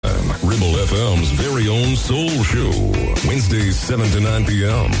Ribble FM's very own soul show. Wednesdays 7 to 9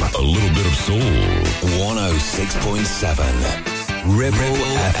 p.m. A little bit of soul. 106.7 Ribble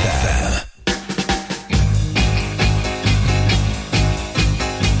FM.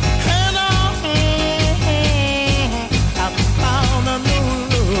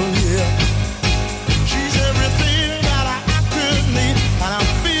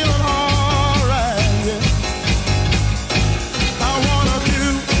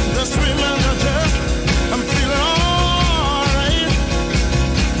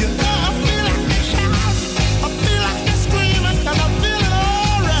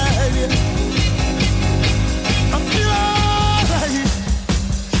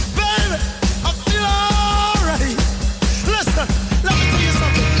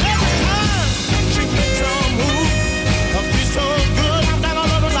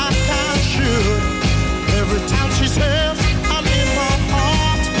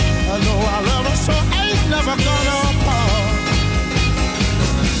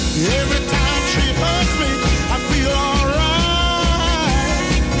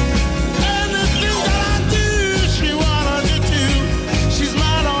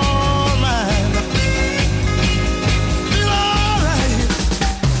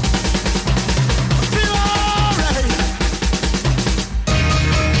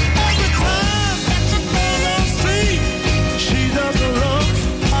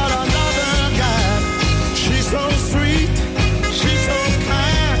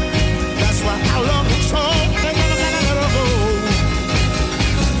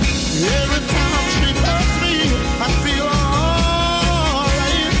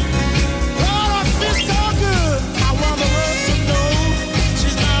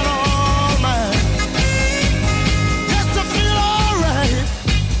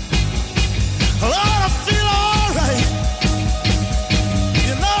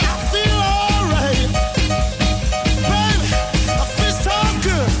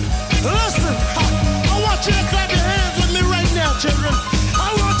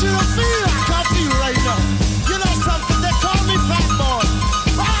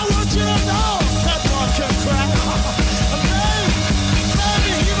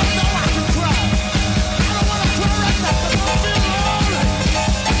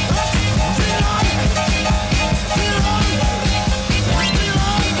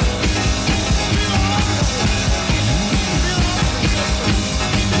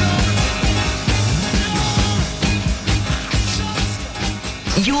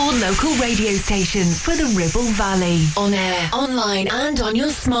 Local radio station for the Ribble Valley. On air, online and on your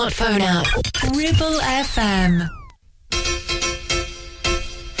smartphone app. Ribble FM.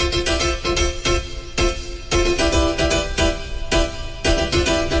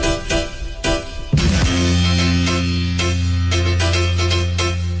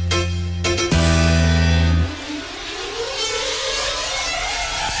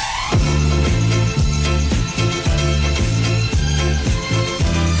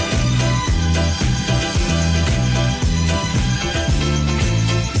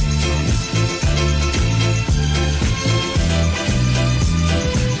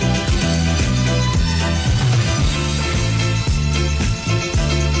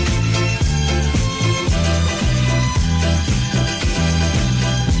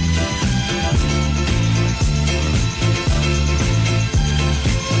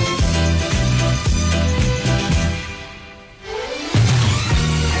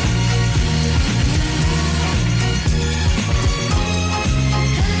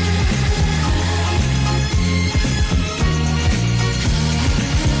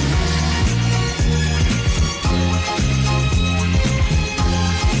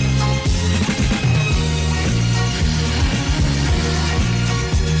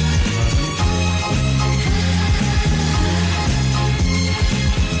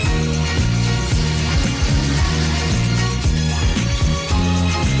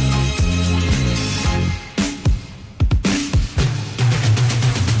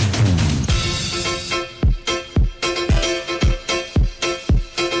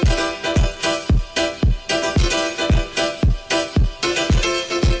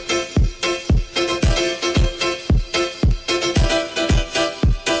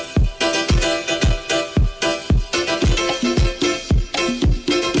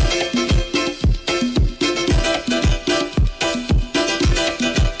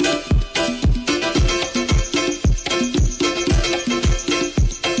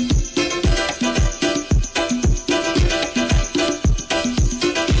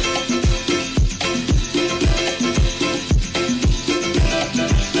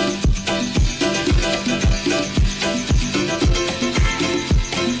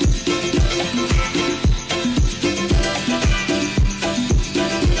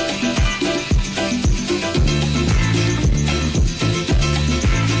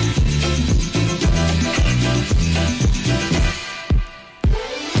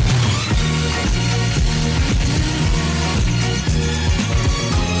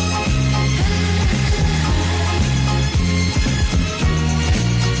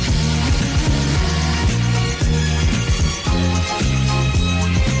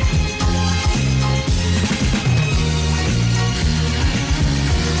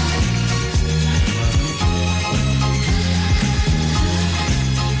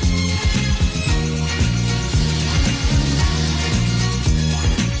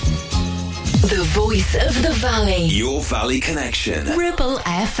 The voice of the valley. Your Valley Connection. Ribble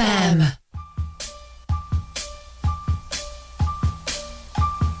FM.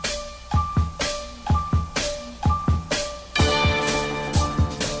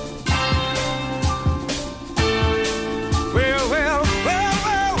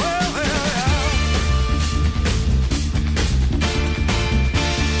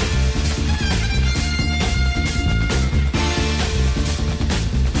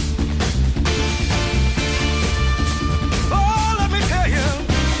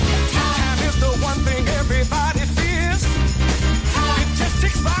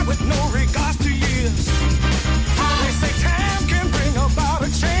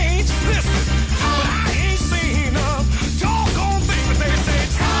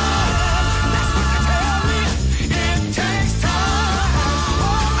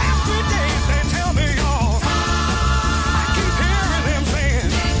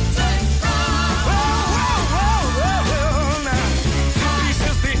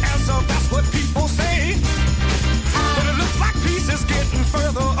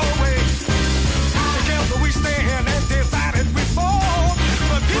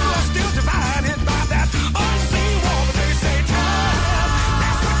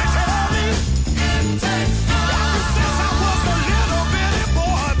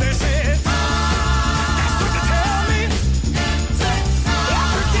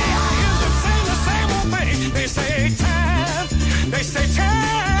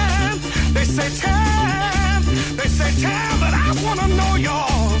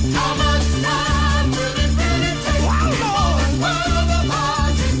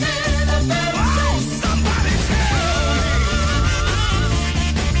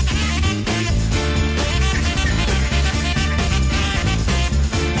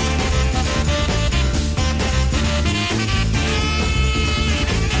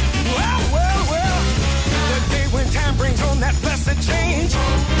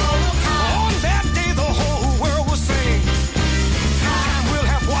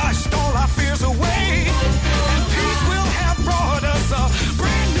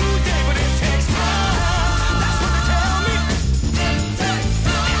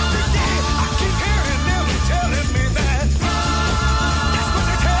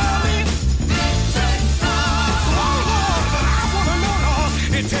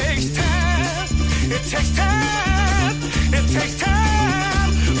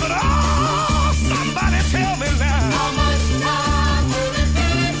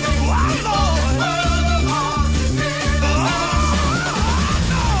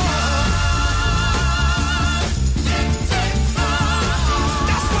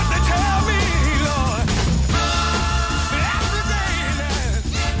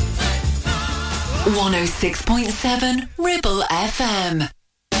 .7 Ribble FM.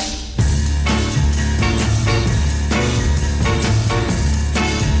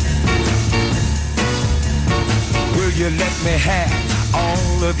 Will you let me have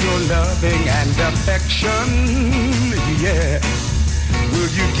all of your loving and affection? Yeah.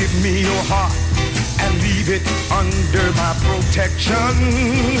 Will you give me your heart and leave it under my protection?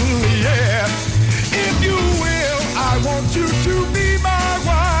 Yeah. If you will, I want you to be my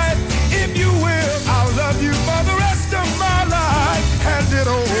wife. If you will, I'll love you for the rest of my life. Hand it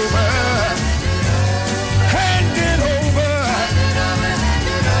over. Hand it over.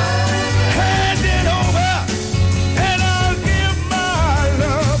 Hand it over. And I'll give my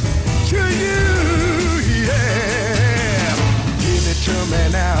love to you. Yeah. Give it to me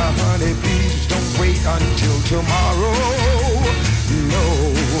now, honey. Please don't wait until tomorrow. No.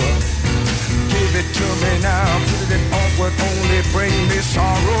 Give it to me now. Put it off would only bring me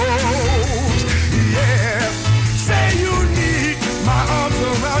sorrows. Yeah. Say you need my arms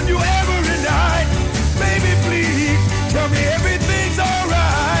around you every night. Baby, please tell me everything's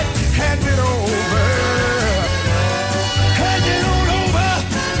alright. Hand it over. Hand it on over.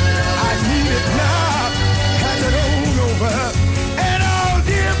 I need it now. Hand it on over. And I'll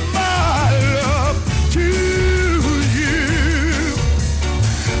give my love to you.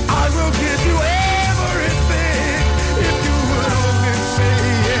 I will give you everything if you would only say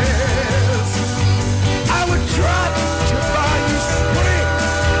yes. I would try to buy you spring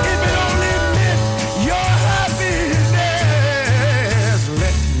if it only meant your happiness.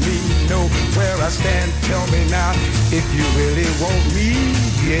 Let me know where I stand. Tell me now if you really want me.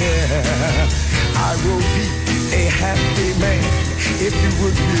 Yeah, I will be a happy man if you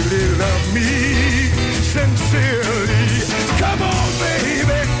would really love me sincerely. Come on,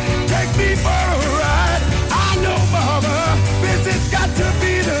 baby, take me for a ride. I know, mama, this has got to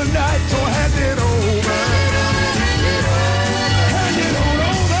be the night, so hand it over. Hand it on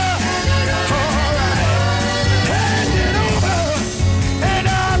over.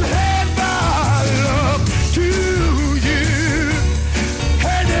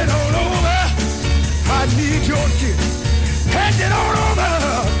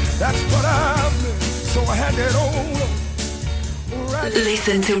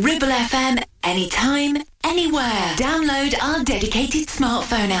 Listen to Ribble FM anytime, anywhere. Download our dedicated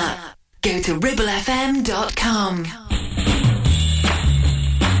smartphone app. Go to ribblefm.com.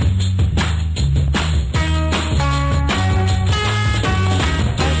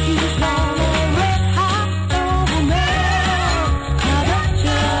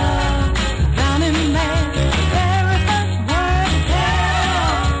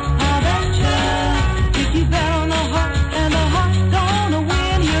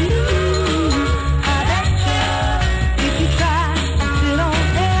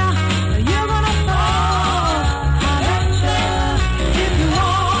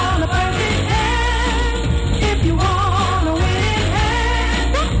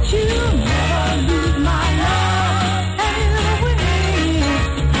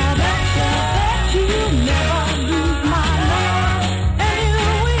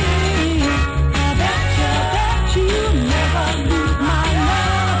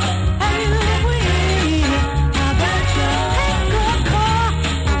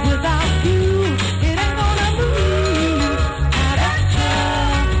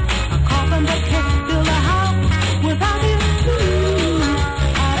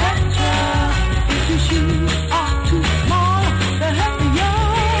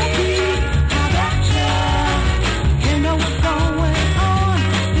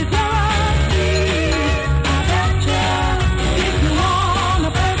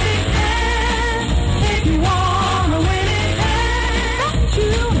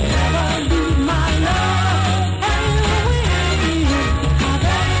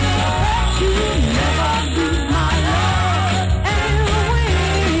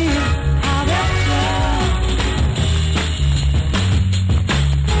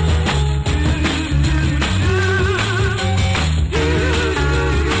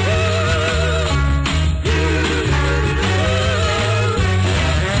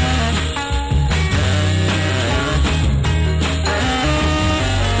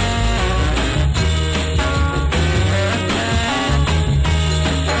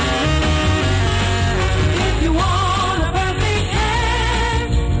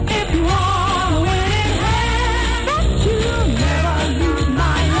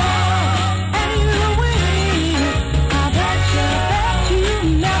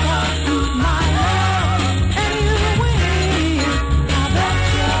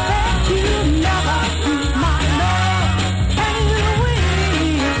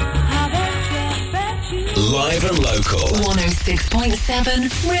 Live and local. 106.7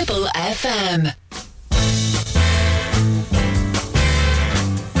 Ribble FM.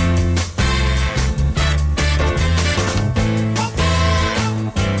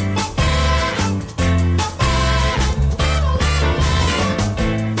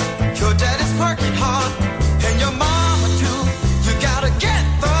 Your daddy's working hard, and your mama too. You gotta get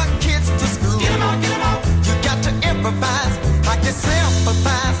the kids to school. Get 'em out. You got to improvise, I can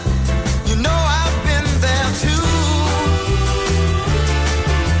sympathize. You know I've been there too.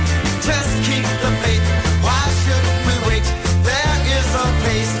 Just keep the faith. Why should we wait? There is a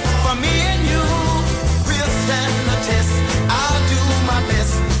place for me and you. We'll stand the test. I'll do my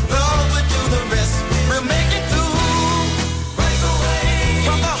best. Lord will do the rest. We'll make it through. Break away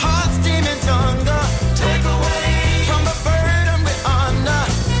from the heart steaming thunder.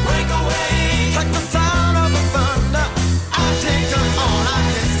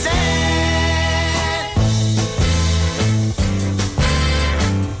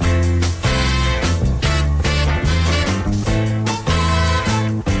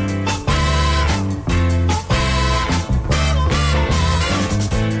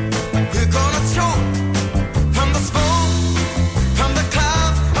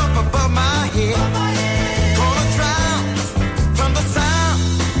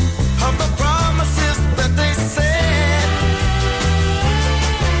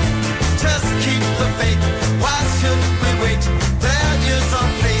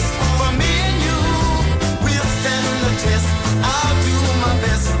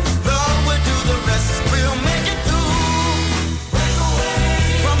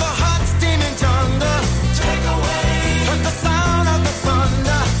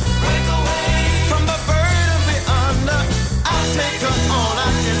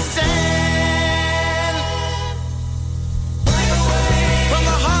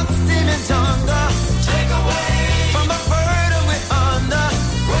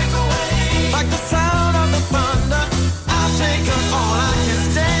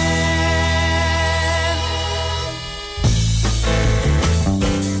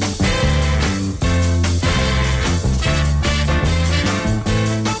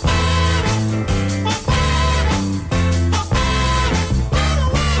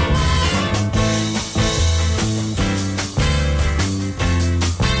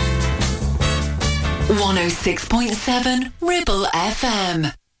 106.7 Ribble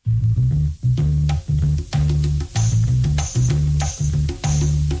FM.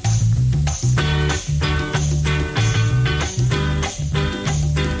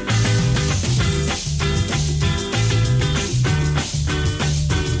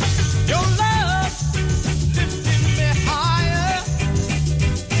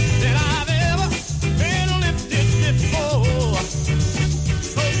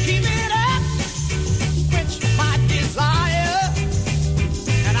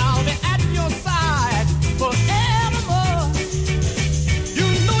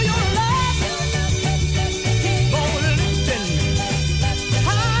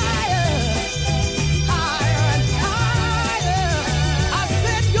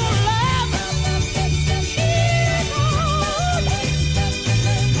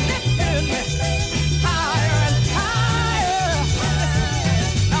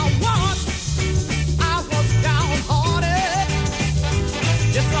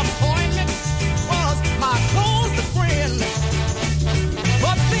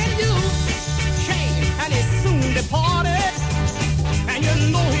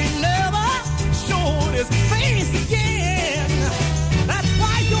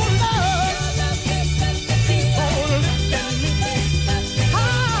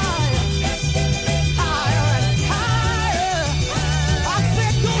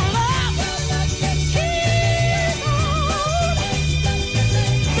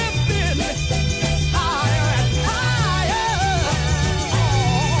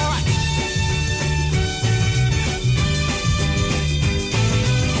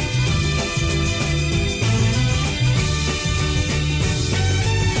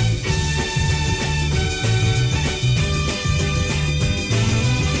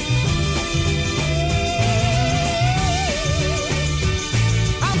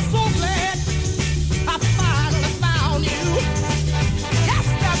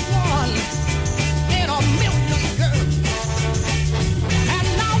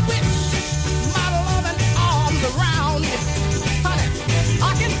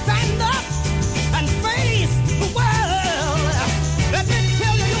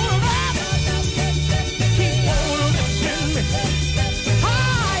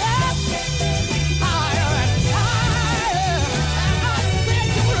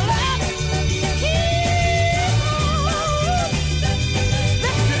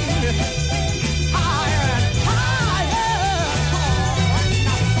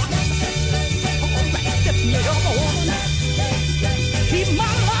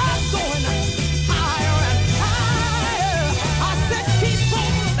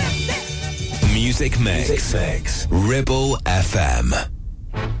 Music Mix. Ribble FM.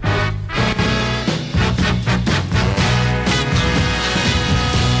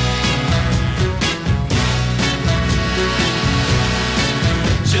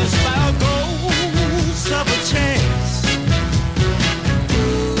 Just by ghost of a chance,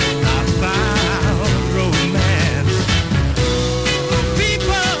 I found romance.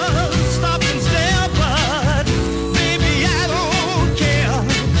 People stop and stare, but baby, I don't care.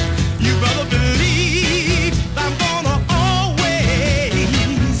 You better believe I'm gonna always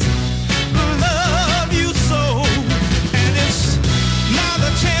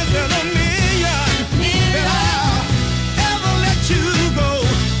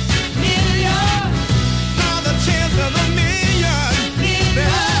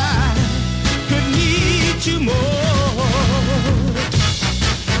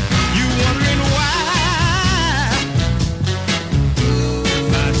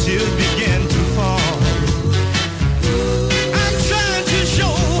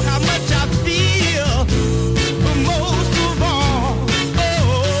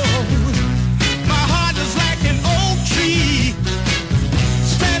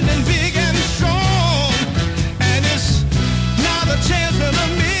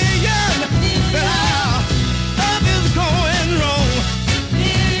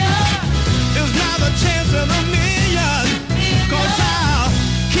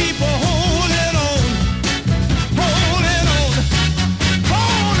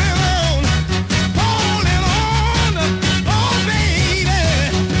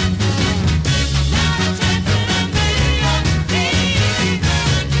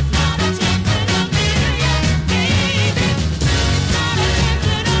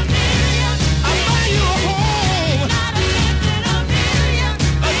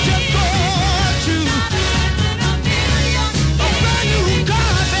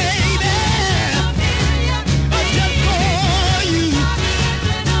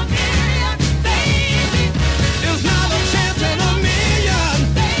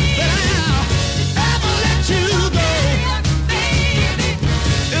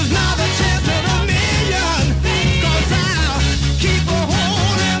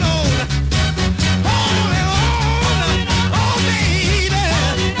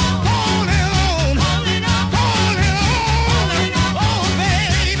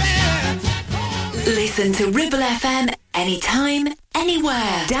Listen to Ribble FM anytime,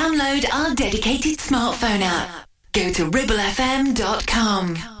 anywhere. Download our dedicated smartphone app. Go to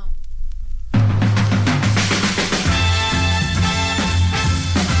ribblefm.com.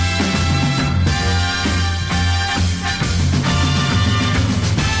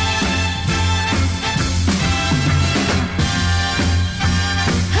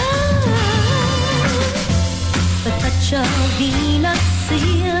 The touch of Venus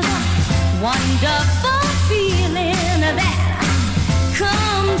is a wonderful feeling that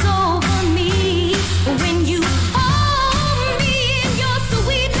comes over me when you hold me in your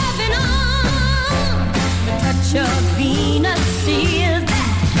sweet loving arms. The touch of Venus is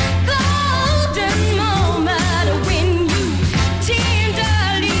that golden moment when you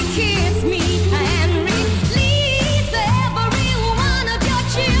tenderly kiss me and release every one of your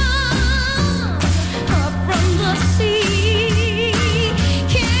charms. Up from the sea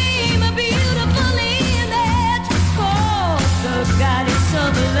came a beautiful image, oh, the goddess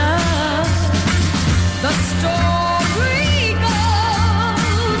of love. The story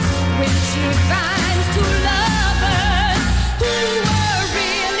goes when she finds two lovers who were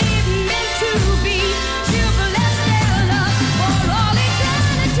really meant to be, she'll bless their love for all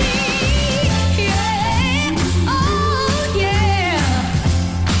eternity. Yeah, oh yeah,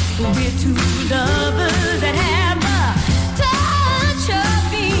 we're two lovers that have the touch of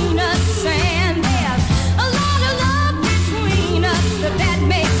Venus, and there's a lot of love between us that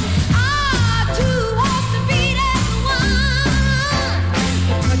makes our two hearts to beat as one.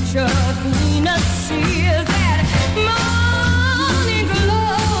 The touch of Venus is that morning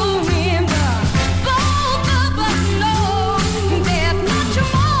glow in the both of us know there's much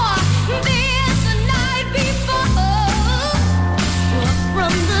more than the night before. Up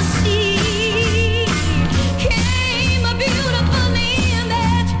from the sea came a beautiful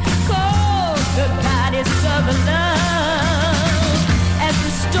image called the goddess of love. As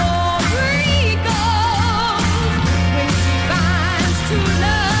the story goes, when she finds two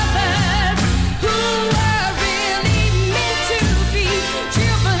lovers who were really meant to be,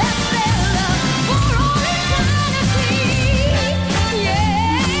 she'll bless their love for all eternity. Yeah,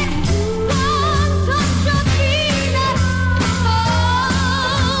 one touch of Venus,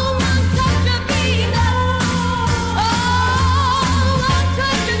 oh, one touch of Venus, oh, one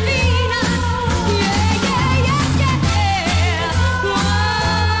touch of Venus, yeah, yeah, yeah, yeah,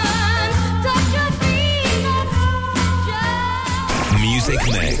 one touch of Venus, just Music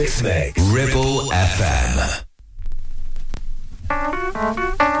Mix. Ribble FM.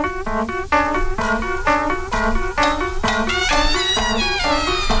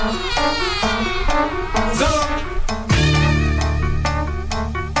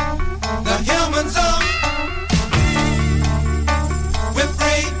 The human zone with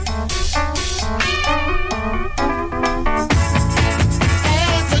free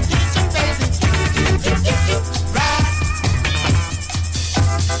as a kitchen basic right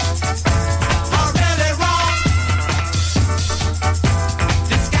or really wrong.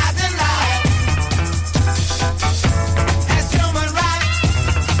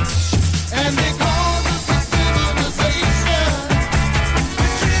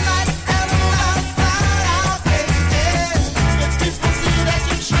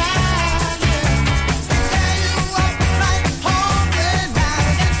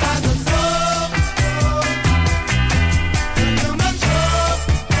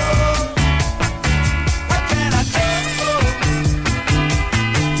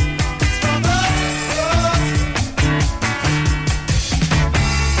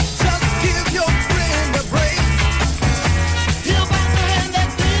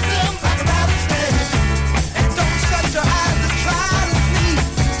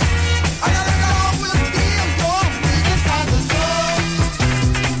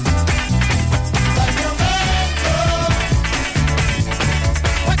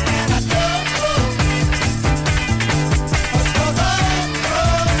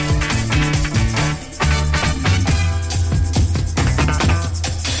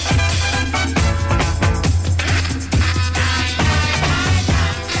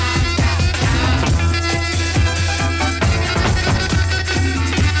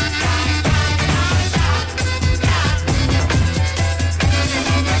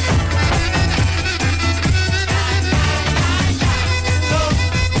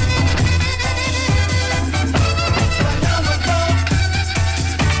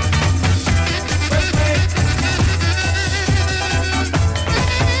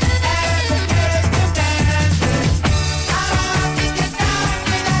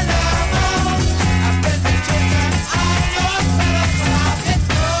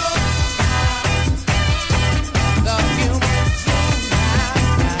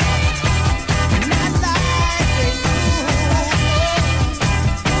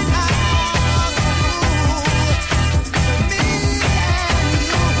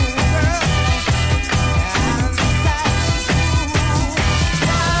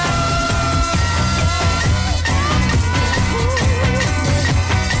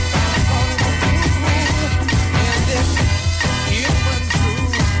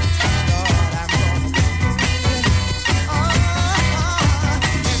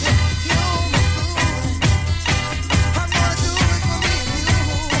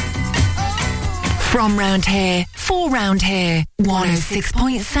 From round here, for round here.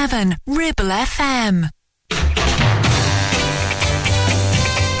 106.7 Ribble FM.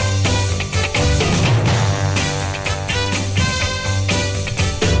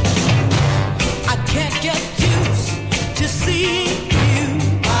 I can't get used to seeing you.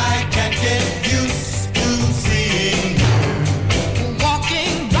 I can't get used to seeing you.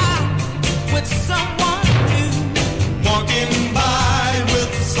 Walking by with someone new. Walking by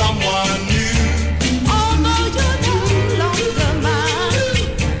with someone new. Although you're no longer mine,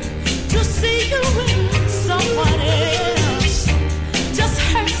 to see you with someone else just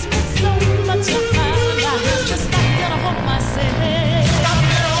hurts me so much. I have to stop, get a hold of myself. Stop,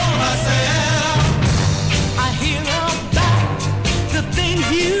 get a hold of myself. I hear about the things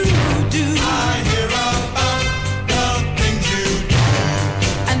you do. I hear about the things you do.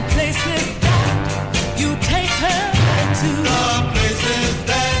 And places that you take her to. The places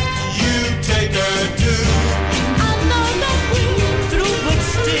that you take her to. I know that we're through, but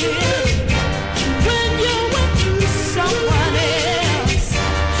still, when you're with someone else,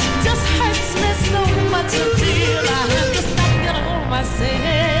 just hurts me so much until I have to stop, get a hold of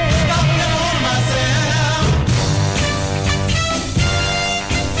myself. Stop, get a hold of myself.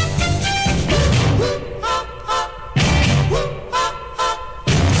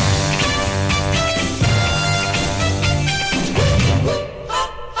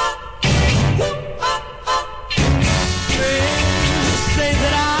 Friends say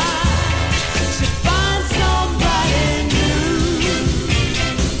that I should find somebody new.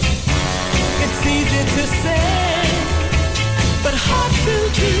 It's easy to say, but hard to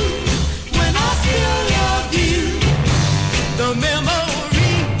do when I still love you. The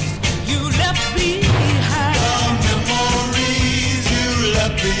memories you left behind. The memories you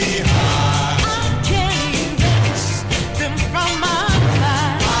left behind. I can't erase them from my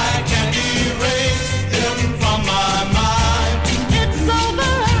mind. I can't erase them from my mind. It's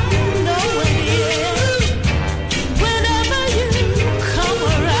over, I know it is. Whenever you come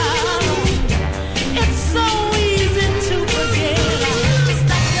around, it's so easy to forget. I have to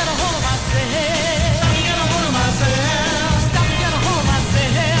stop, get a hold of myself. Stop, get a hold of myself. Stop, get a hold of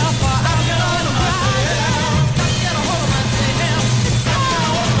myself. Stop, get a hold of myself. Stop, get a hold of myself. Stop, get a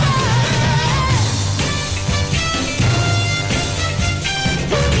hold of myself.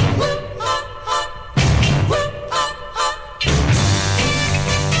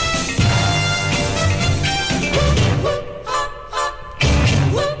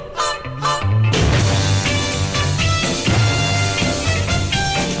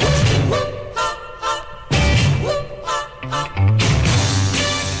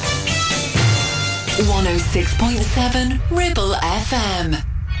 106.7 Ribble FM.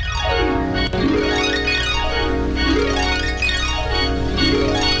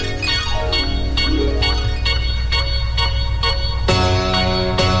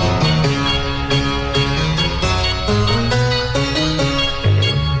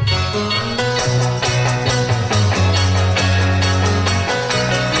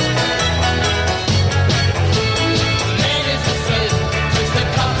 Ladies and straight, just a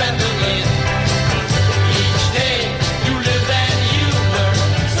cup and the lid. Each day you live and you learn.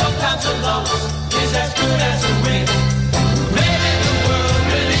 Sometimes alone is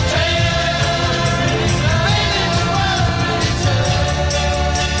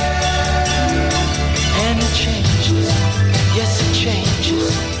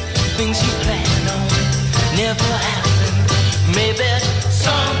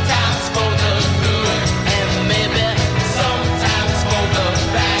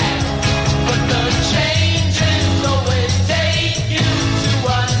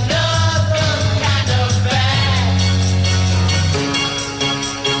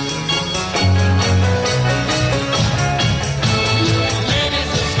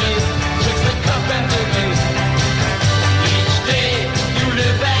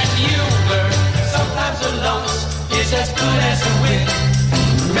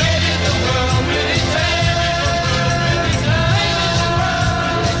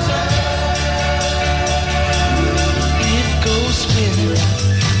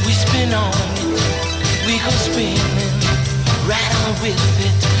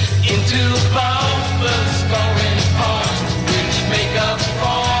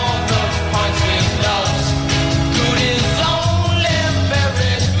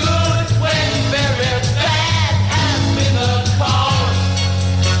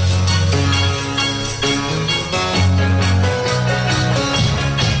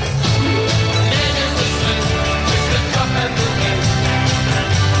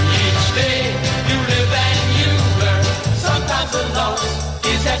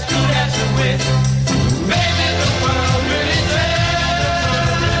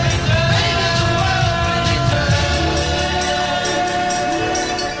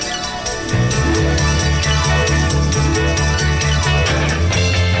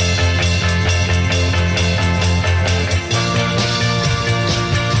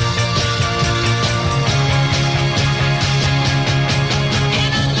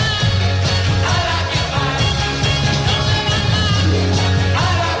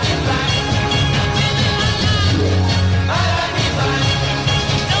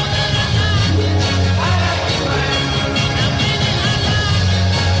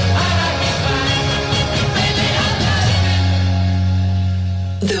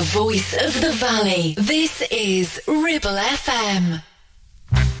voice of the valley. This is Ribble FM.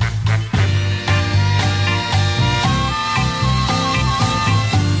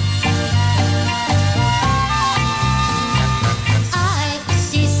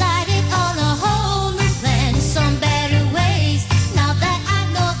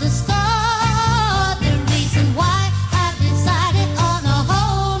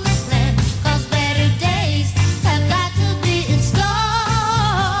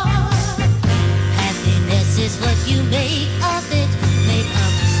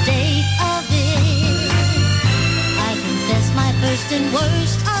 And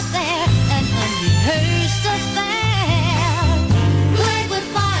worst affair, an unrehearsed affair. Played with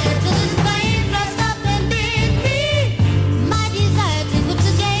fire till his flame dressed up and did me. My desire to whip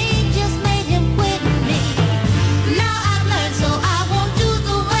the game just made him quit me. Now I've learned, so I won't do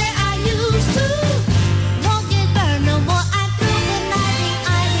the way I used to. Won't get burned no more. I'm through conniving.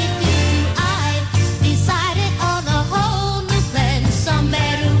 I refuse to. I've decided on a whole new plan, some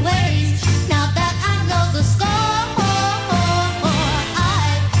better ways. Now that I know the score.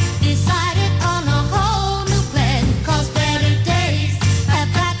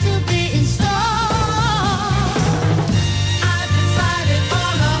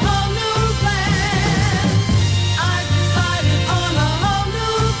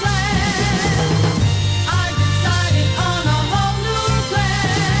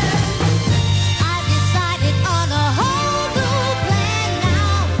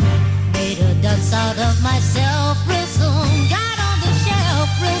 Out of myself real soon, got on the shelf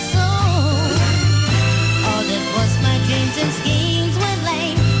real soon. All that was my dreams and schemes went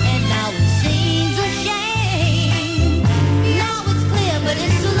lame, and now it seems a shame. Now it's clear, but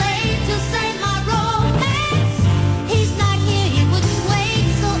it's too late to save my romance. He's not here, he wouldn't wait,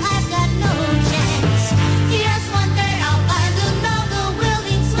 so I've got no chance. Yes, one day I'll find another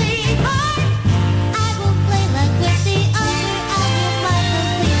willing sweetheart. I will play like with the other, I will my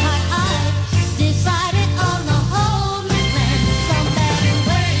complete heart. Decided on a whole new plan, some better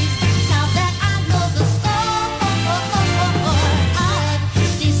ways. Now that I know the score, I've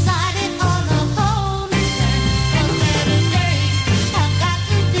decided on a whole new plan, some better days have got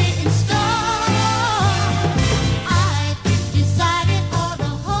to be in store. I've decided on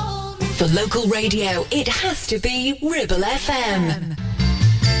a whole new. For local radio, it has to be Ribble FM.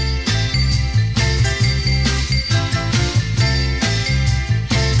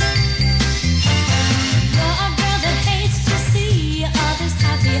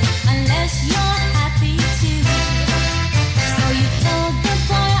 Unless you're happy too. So you told the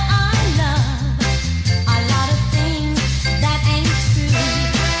boy I love a lot of things that ain't true.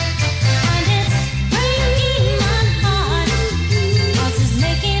 And it's breaking my heart, 'cause it's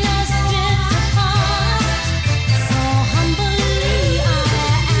making us drift apart. So humbly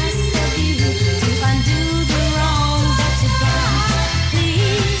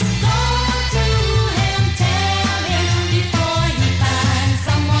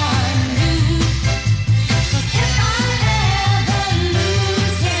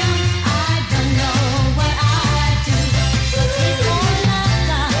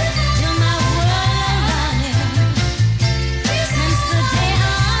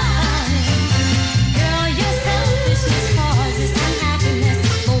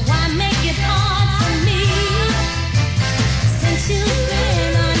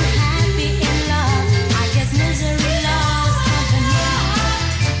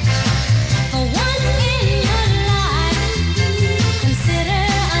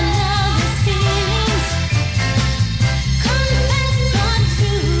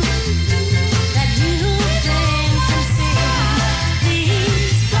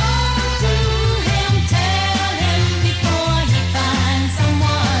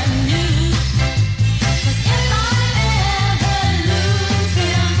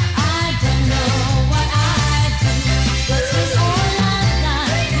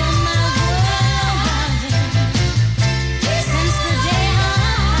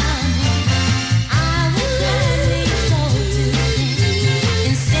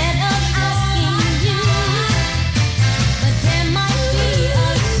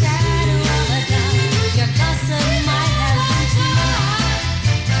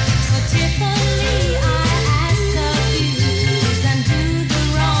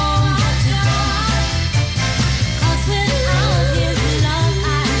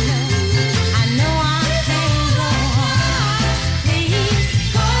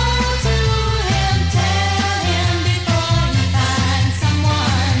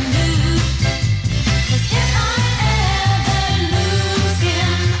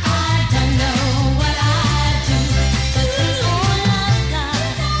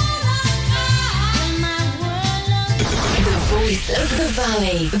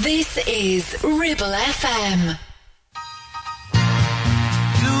Valley. This is Ribble FM.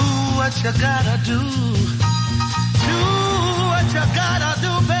 Do what you gotta do. Do what you gotta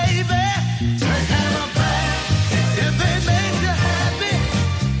do, baby. Take him back if it makes you happy.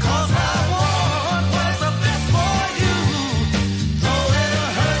 'Cause I want what's the best for you. Though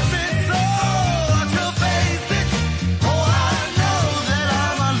it'll hurt me so to face it. Oh, I know that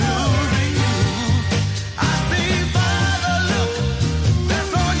I'm losing you. I see by the look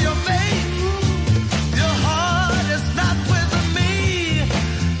that's on your face. Your heart is not with me.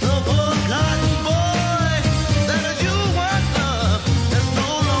 The forgotten boy that you once loved is no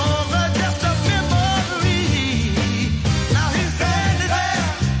longer just a memory. Now he's standing there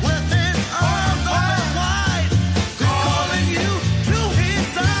with his arms open wide, calling you to his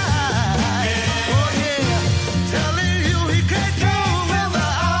side. Oh yeah, telling you he can't do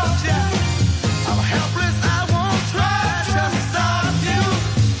without you. I'm helpless, I won't try to stop you.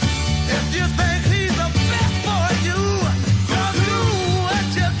 If you think he's the best for you, you'll do what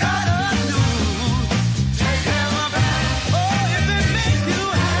you gotta do. Take him back, oh, if it makes you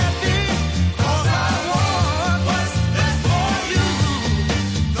happy. 'Cause I want what's best for you.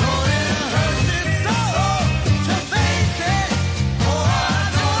 Though it hurts me so to face it. Oh, I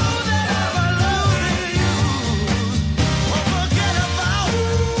know that I'm losing you. Oh, forget about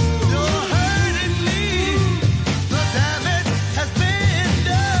you're hurting me. The damage has been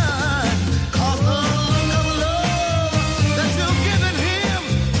done. 'Cause the look of love that you've given him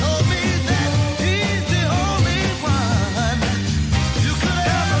told me that he's the only one. You could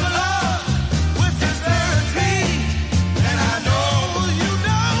ever love with sincerity, and I know you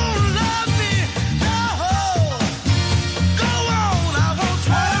don't love me. No, go on, I won't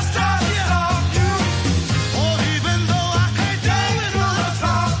try to stop you. Or even though I can't do it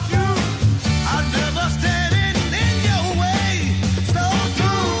without you, I'll never stand in your way. So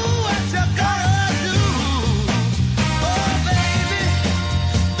do what you gotta do. Oh baby,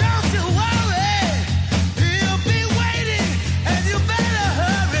 don't you worry, he'll be waiting, and you better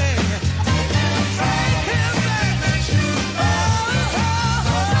hurry. Take him back, if you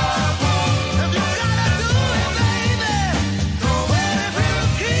gotta do it, baby. And if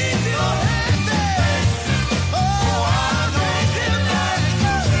it'll keep you happy, oh, I'll take him back.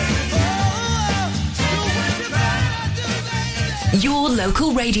 Do what you gotta do, baby. Your local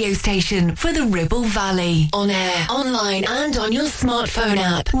radio station for the Ribble Valley. On air, online and on your smartphone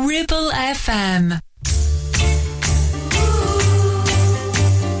app. Ribble FM.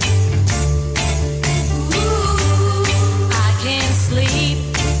 I can't sleep.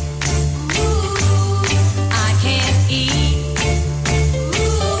 I can't eat.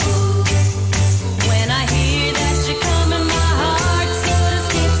 When I hear that you come in, my heart sort of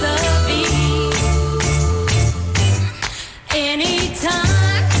skips a beat.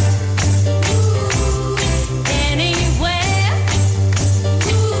 Anytime, anywhere.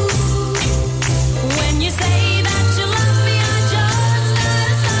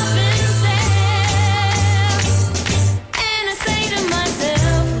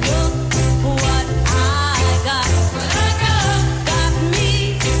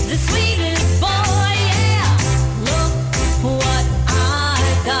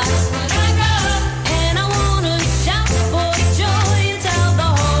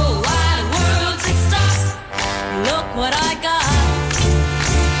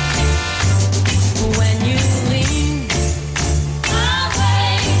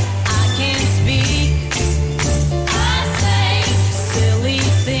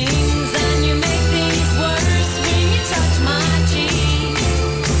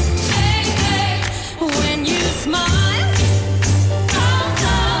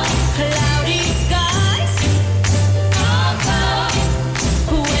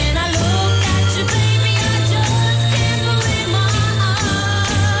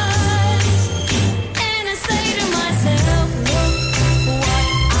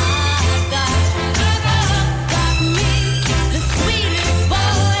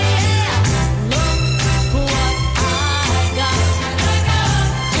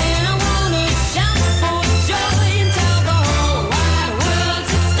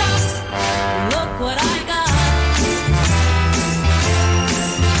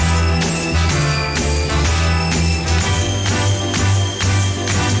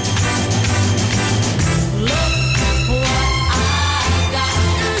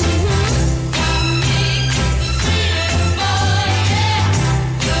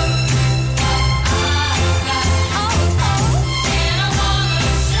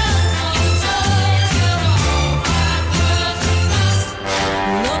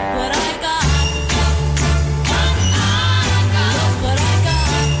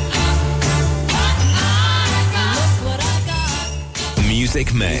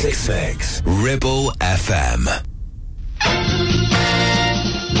 Music Mix. Ribble FM.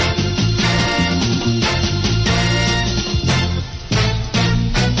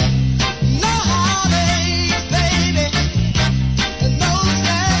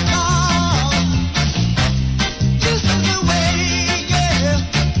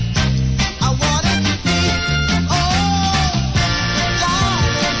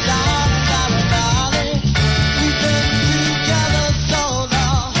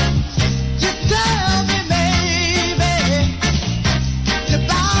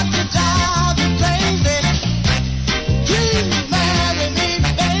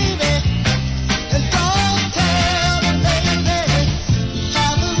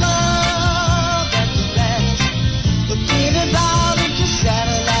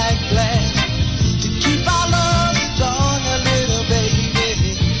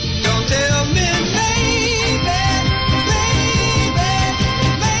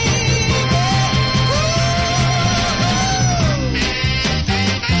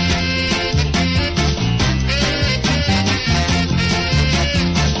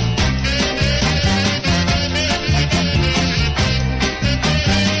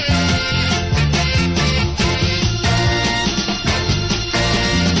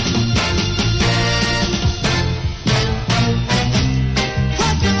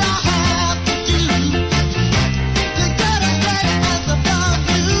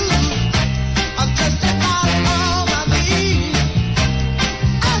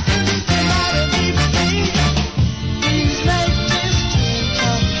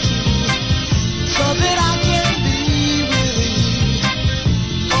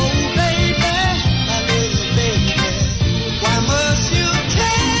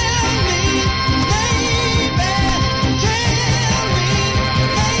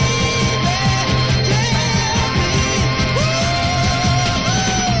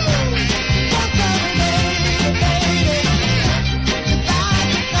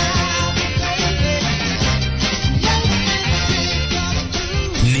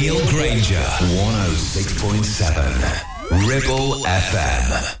 Grainger 106.7 Ribble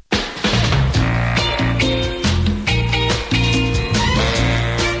FM.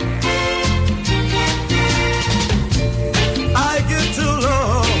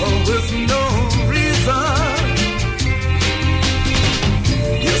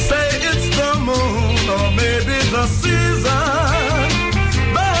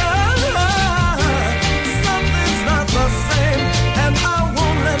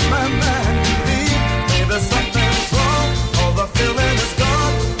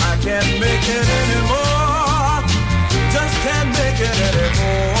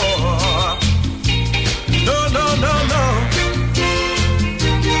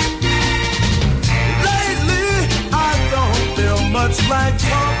 Like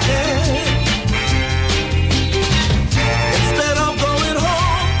talking, instead of going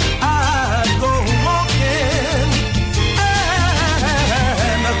home, I go walking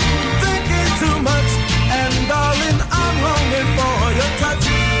and thinking too much. And darling, I'm longing for your touch.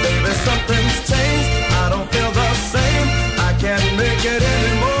 Baby, something's changed. I don't feel the same. I can't make it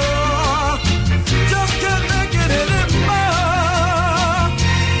anymore. Just can't make it anymore.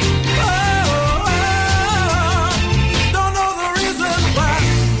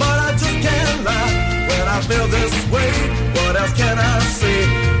 I feel this way, what else can I say?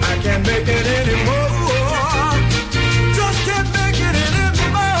 I can't make it anymore. Just can't make it anymore.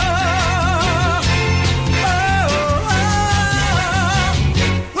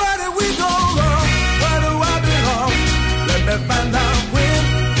 Where did we go wrong? Where do I belong? Let me find out when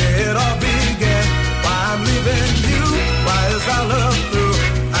it all began. Why I'm leaving you? Why is our love through?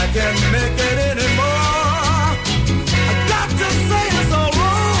 I can't make it anymore. I got to say it's all over.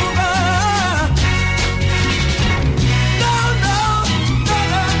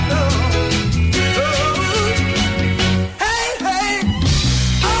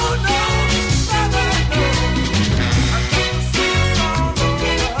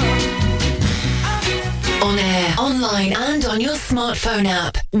 Online and on your smartphone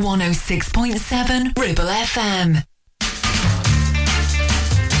app. 106.7 Ribble FM.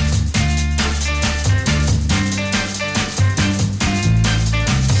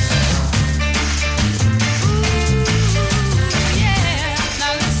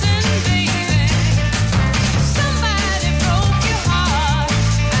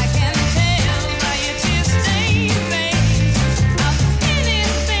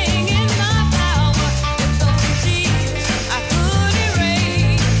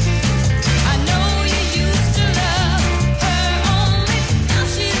 I know you used to love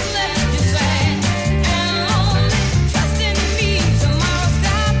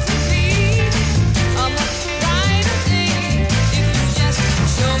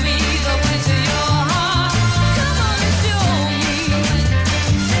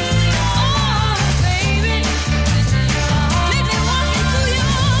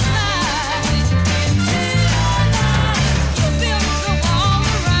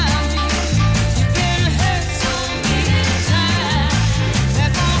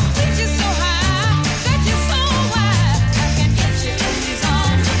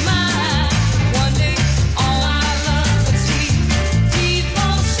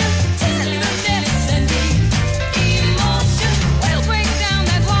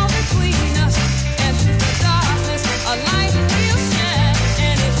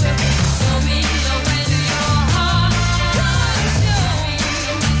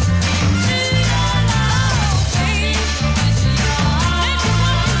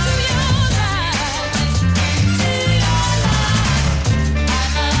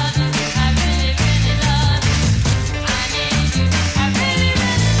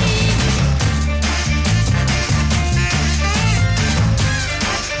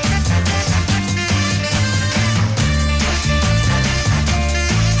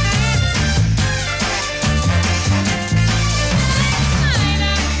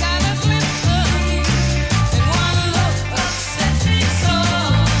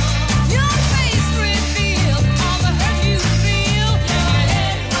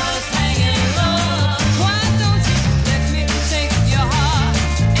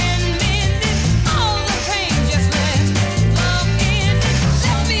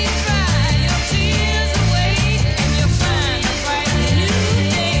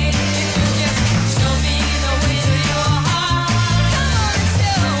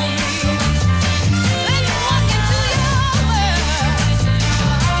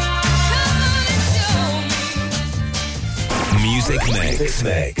music mix.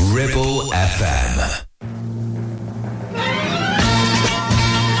 Ribble FM.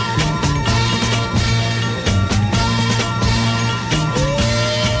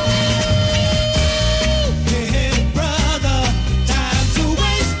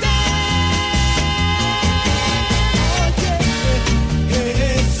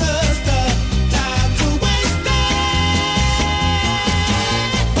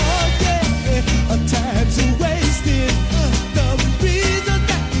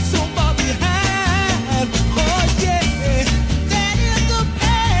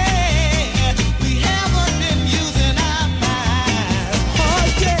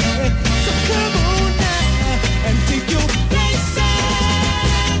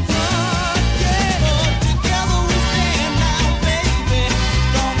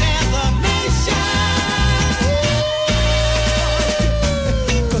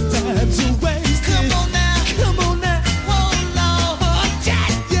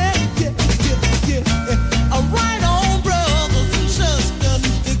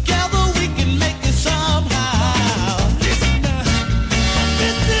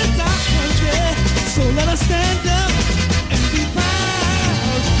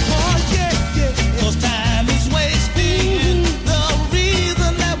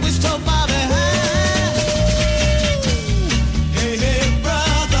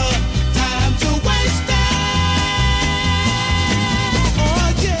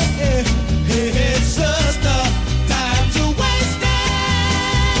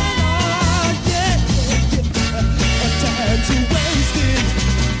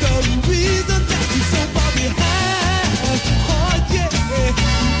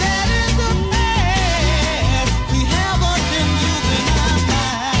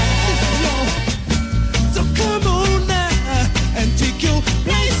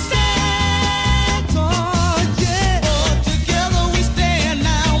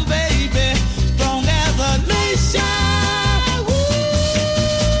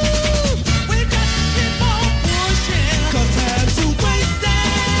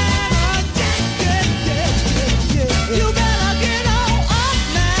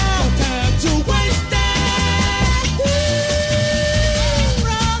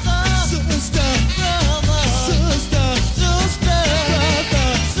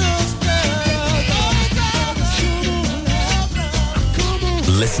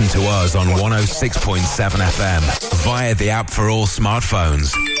 Listen to us on 106.7 FM via the app for all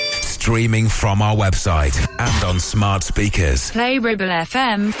smartphones. Streaming from our website and on smart speakers. Play Ribble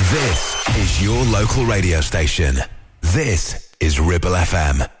FM. This is your local radio station. This is Ribble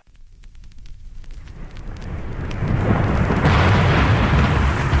FM.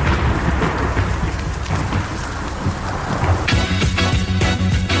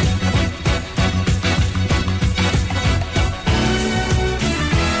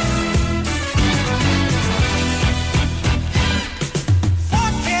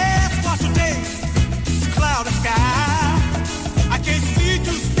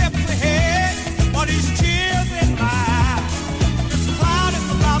 Steps ahead, but he's tears in my eyes. This cloud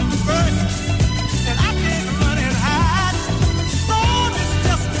is about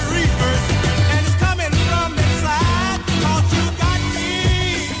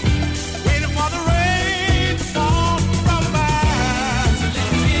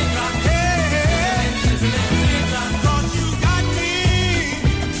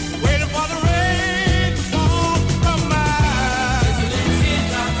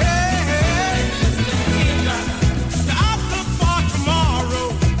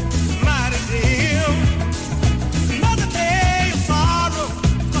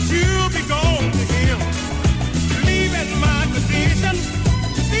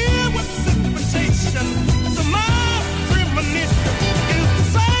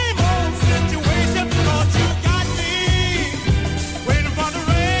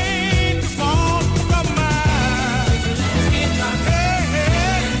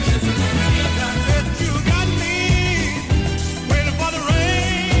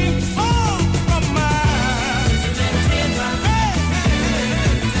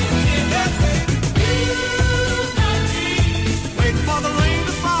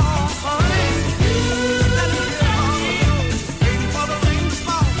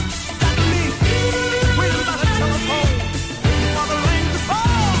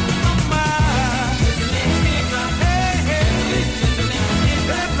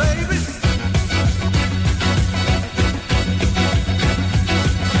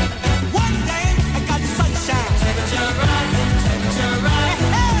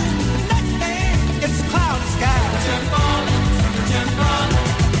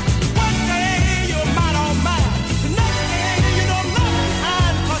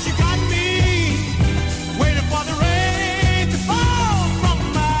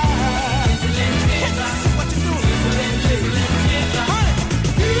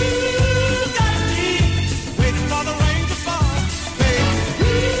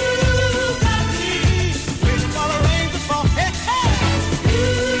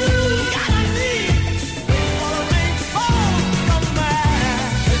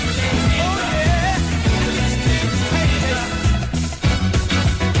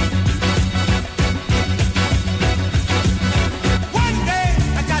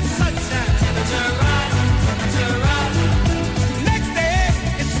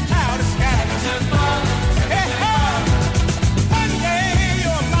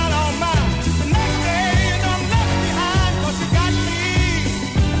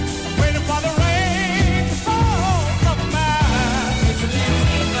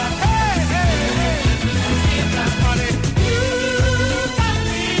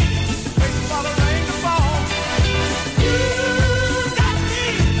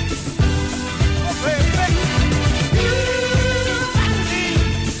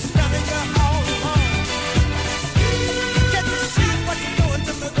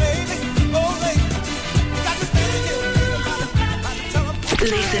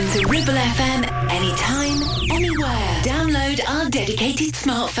Ribble FM, anytime, anywhere. Download our dedicated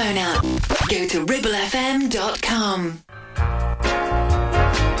smartphone app. Go to ribblefm.com.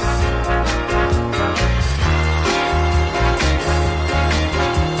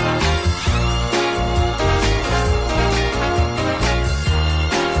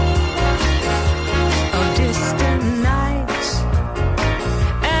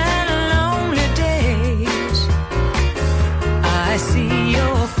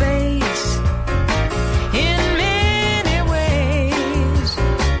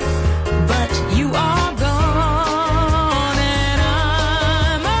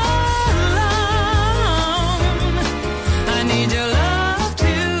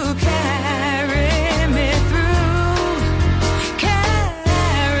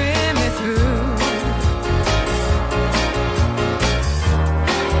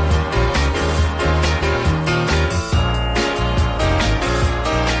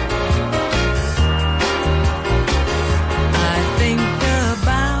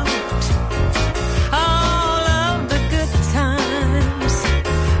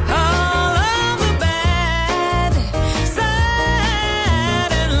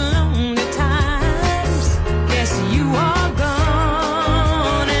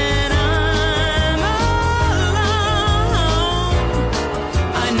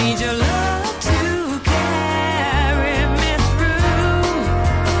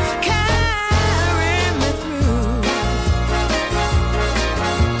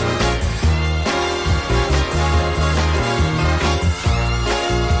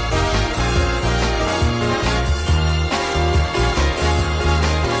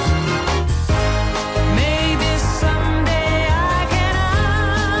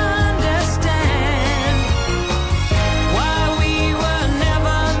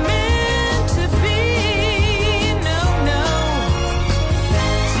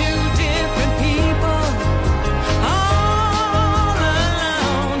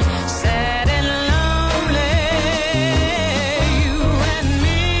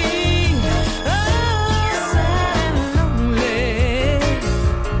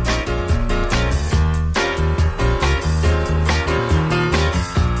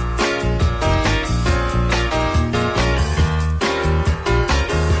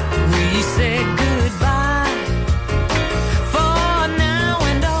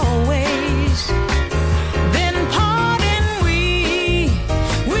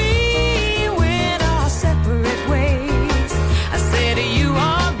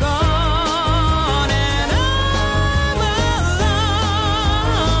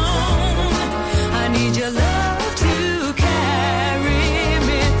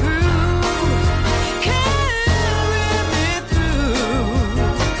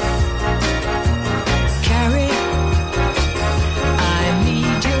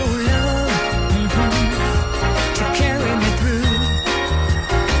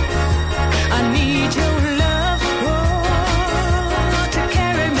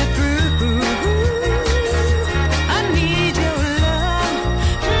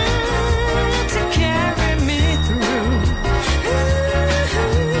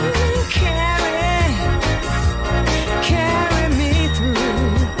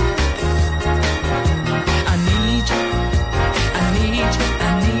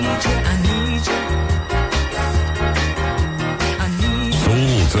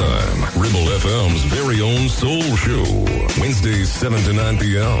 FM's very own Soul Show. Wednesdays 7 to 9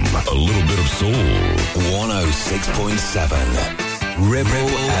 p.m. A little bit of soul. 106.7 Ribble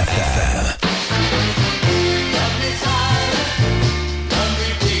FM.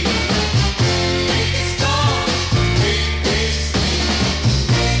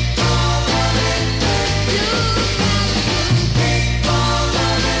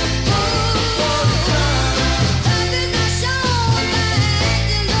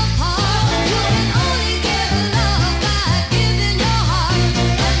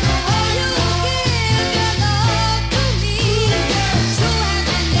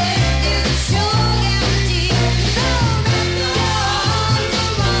 So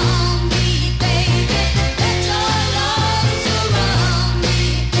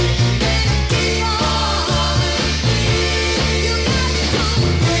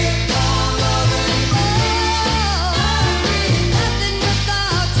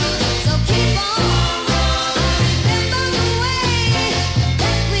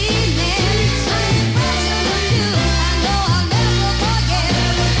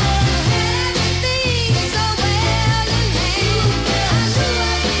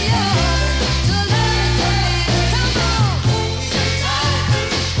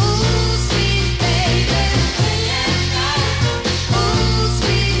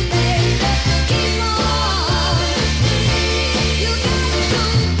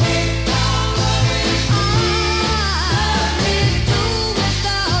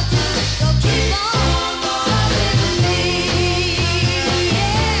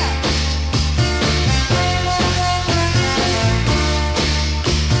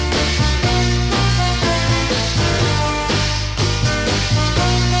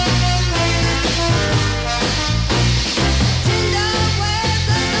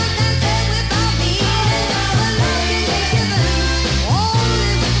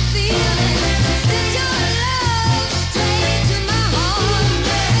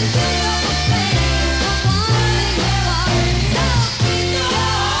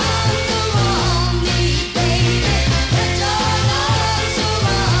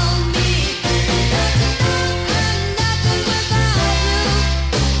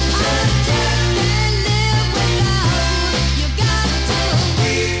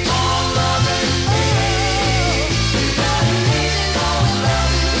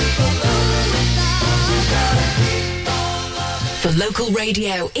For local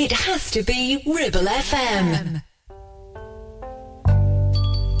radio, it has to be Ribble FM.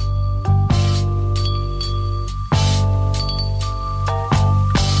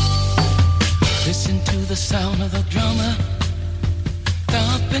 Listen to the sound of the drummer,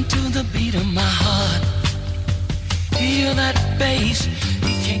 thump into the beat of my heart. Feel that bass,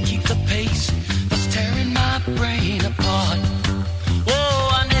 you can't keep the pace, that's tearing my brain apart. Whoa,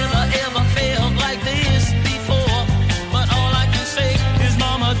 I never ever felt like this before, but all I can say is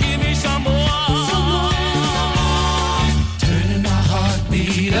mama, give me some more. Turning my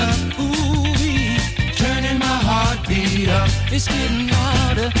heartbeat up, ooh-wee, turning my heartbeat up, it's getting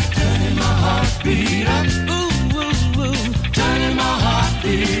louder. Turning my heartbeat up, ooh, ooh, ooh, turning my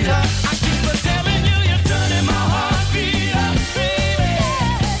heartbeat up. I keep on telling you, you're turning my heartbeat up, baby.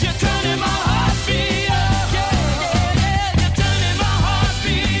 You're turning my heartbeat up, yeah, yeah, yeah. You're turning my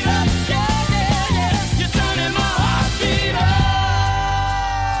heartbeat up, yeah, yeah, yeah. You're turning my heartbeat up.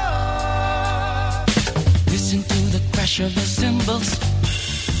 Listen to the crash of the cymbals,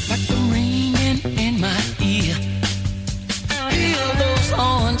 like the ringing in my ear. Feel those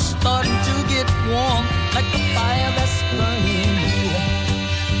horns starting to get warm, like the fire that's burning here.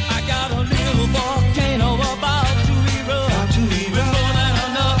 I got a little volcano about to erupt, more than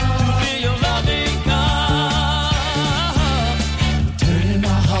enough to feel your loving come. Turning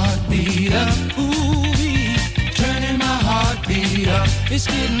my heartbeat up, ooh-wee, turning my heartbeat up, it's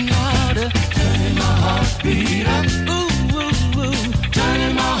getting louder. Turning my heartbeat up, ooh, ooh, ooh,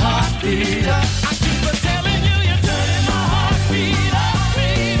 turning my heartbeat up. I keep on telling you, you're turning my heartbeat up,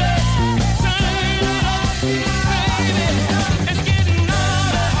 baby. Turning it up, baby. It's getting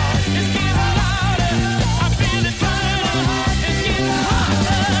louder, it's getting louder. I feel it turning up, it's getting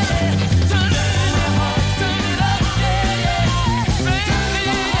hotter. Turn it up, yeah, yeah. Baby,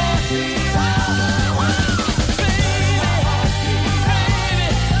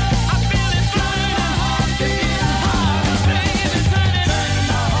 I feel it turning up, it's getting hotter. Baby, turn it up,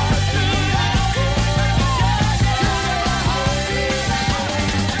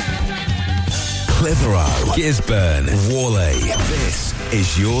 Clitheroe, Gisborne, Worley. This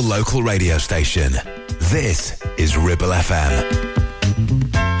is your local radio station. This is Ribble FM.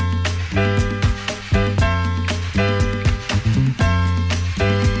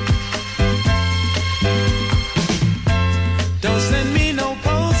 Don't send me no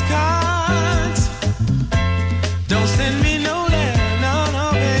postcards. Don't send me no letter, no,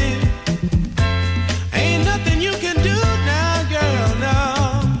 no, babe. Ain't nothing you can do now, girl, no.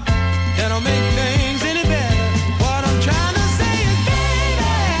 That'll make things any better. What I'm trying to say is,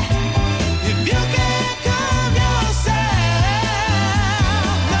 baby, if you can't come yourself,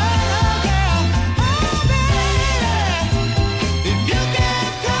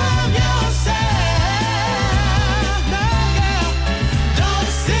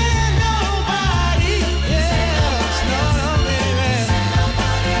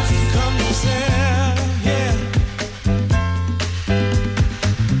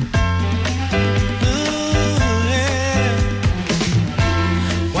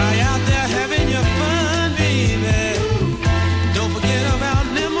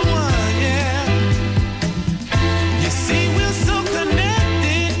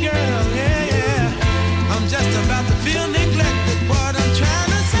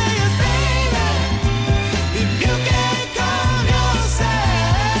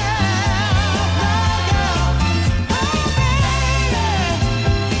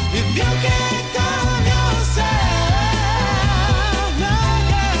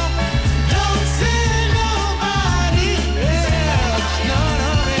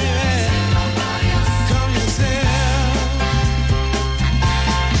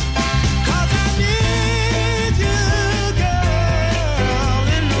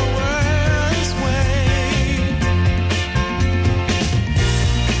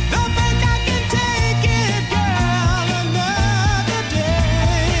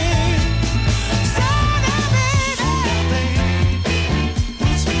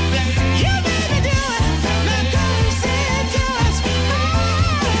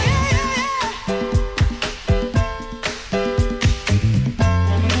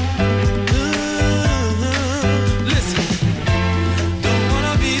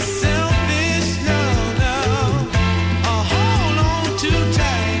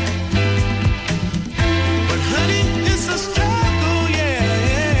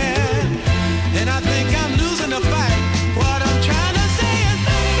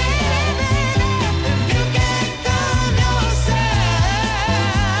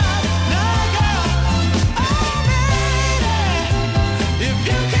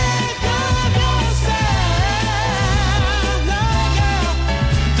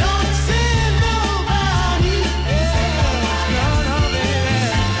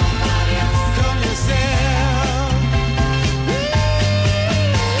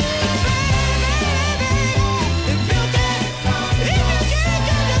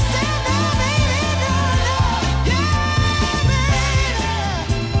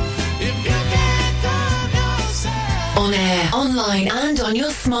 online and on your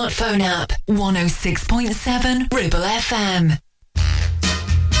smartphone app. 106.7 Ribble FM.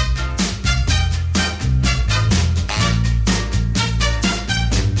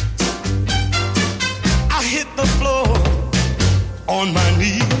 I hit the floor on my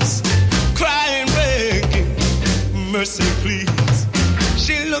knees, crying, begging, mercy please.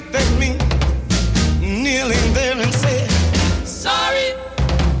 She looked at me, kneeling there and said, sorry,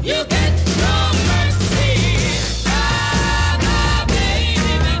 you get no mercy. Bye, bye,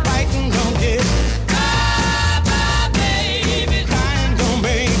 baby. Fighting don't get. Bye, bye, baby. Crying don't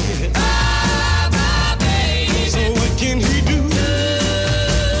make it. Bye, bye, baby. So what can he do?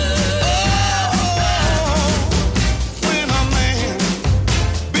 When a man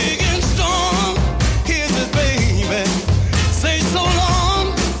big and strong hears his baby say so long,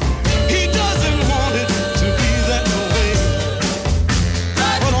 he doesn't want it to be that way.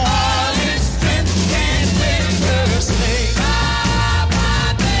 But all his strength can't make her stay. Bye,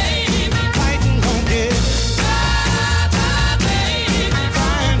 bye, baby. Fighting don't get. Bye, bye, baby.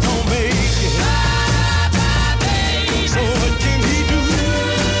 Crying don't make it. Bye, bye, baby. So what can he do?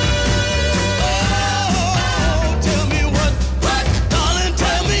 Oh, tell me what, darling,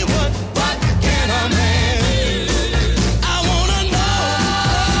 tell me what can a man do? I wanna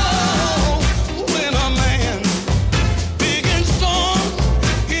know when a man big and strong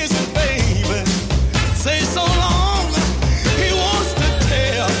hears his baby say so long, he wants to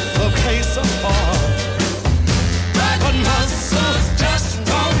tear the place apart. But muscles just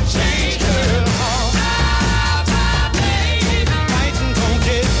won't change her heart. Bye, bye, baby. Fighting don't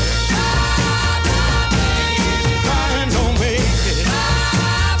get. Bye, bye, baby. Crying don't make it.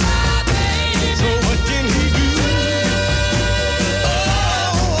 Bye, bye, baby. So what can he do?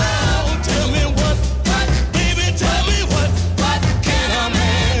 Oh, tell me what, baby, tell me what can a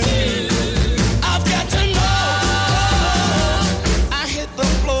man do? I've got to know. I hit the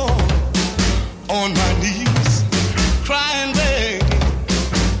floor on my knees, crying, begging,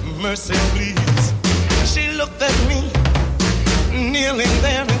 mercy please. She looked at me, kneeling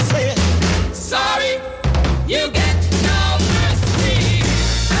there and said, sorry, you get no mercy.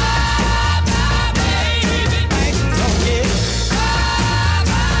 Bye, bye, baby. Fighting don't get. Bye,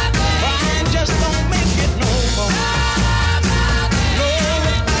 bye, baby. Crying just don't make it no more. Bye, bye, baby. No,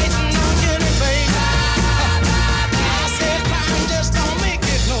 fighting don't get it, baby. I said crying just don't make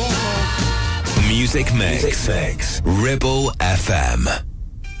it no more. Music Mix. Ribble FM.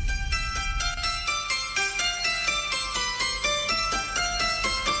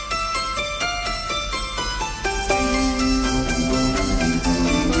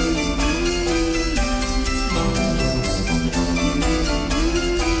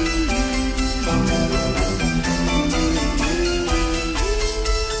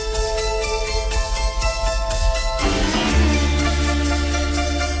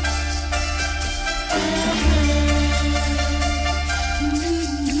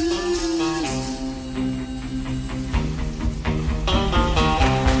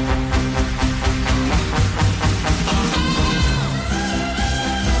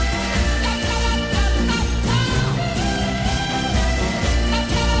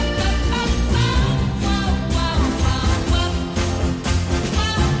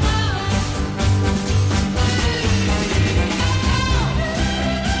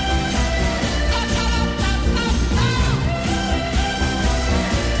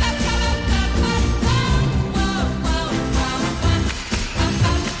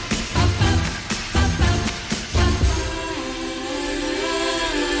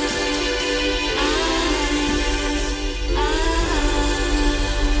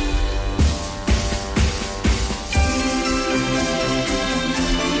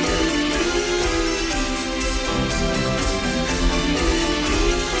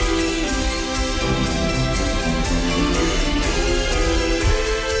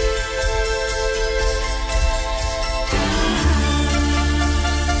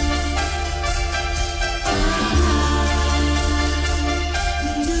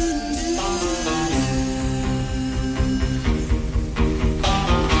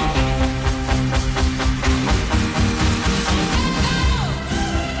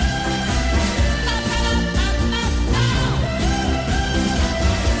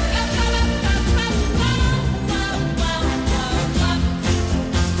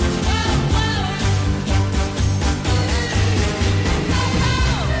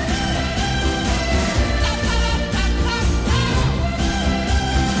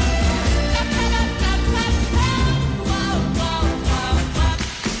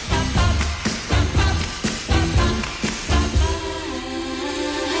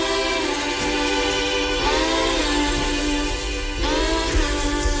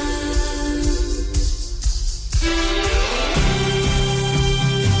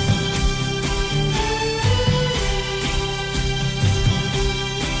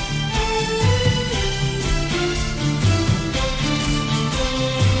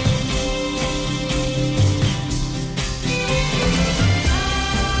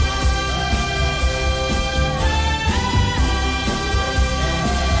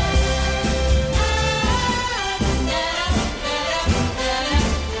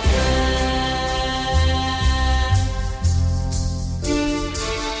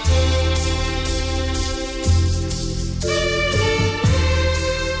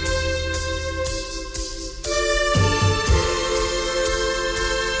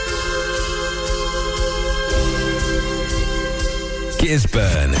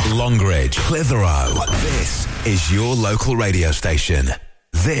 Gisborne, Longridge, Clitheroe. This is your local radio station.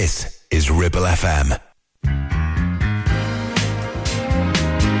 This is Ribble FM.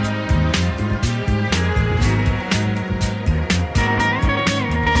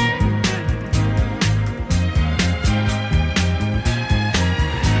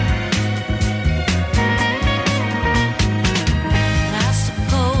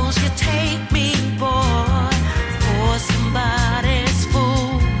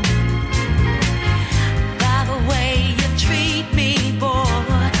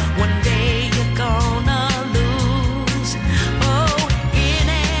 One day you're gonna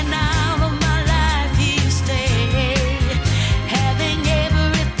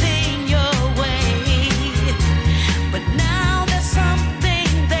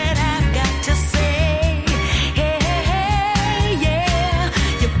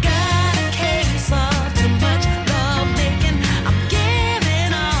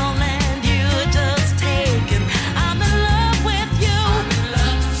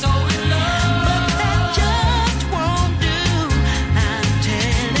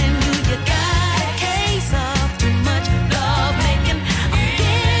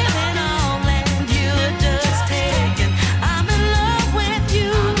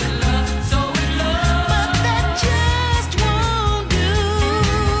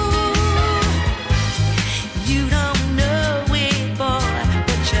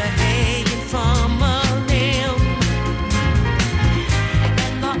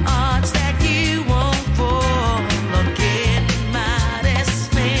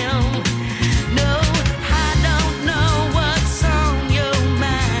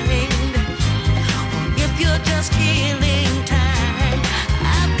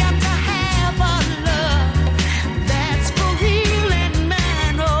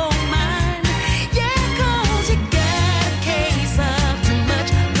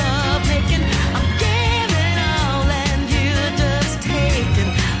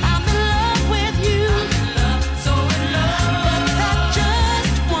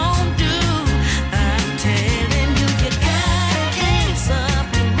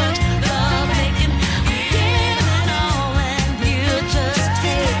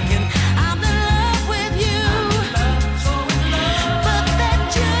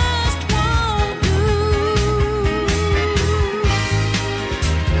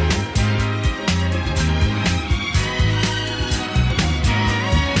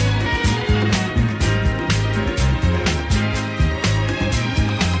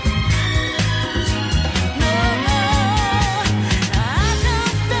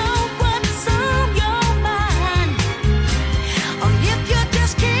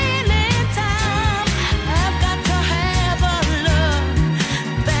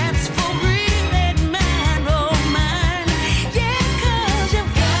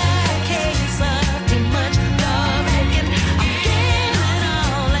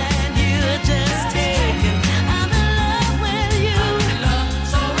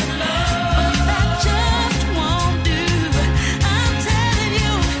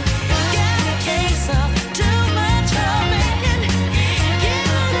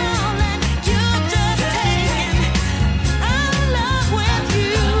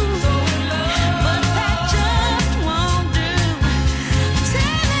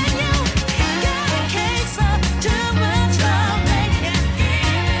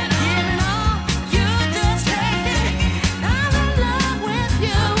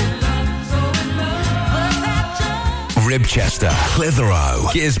Ribchester,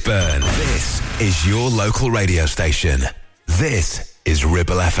 Clitheroe, Gisborne. This is your local radio station. This is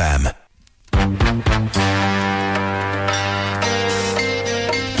Ribble FM.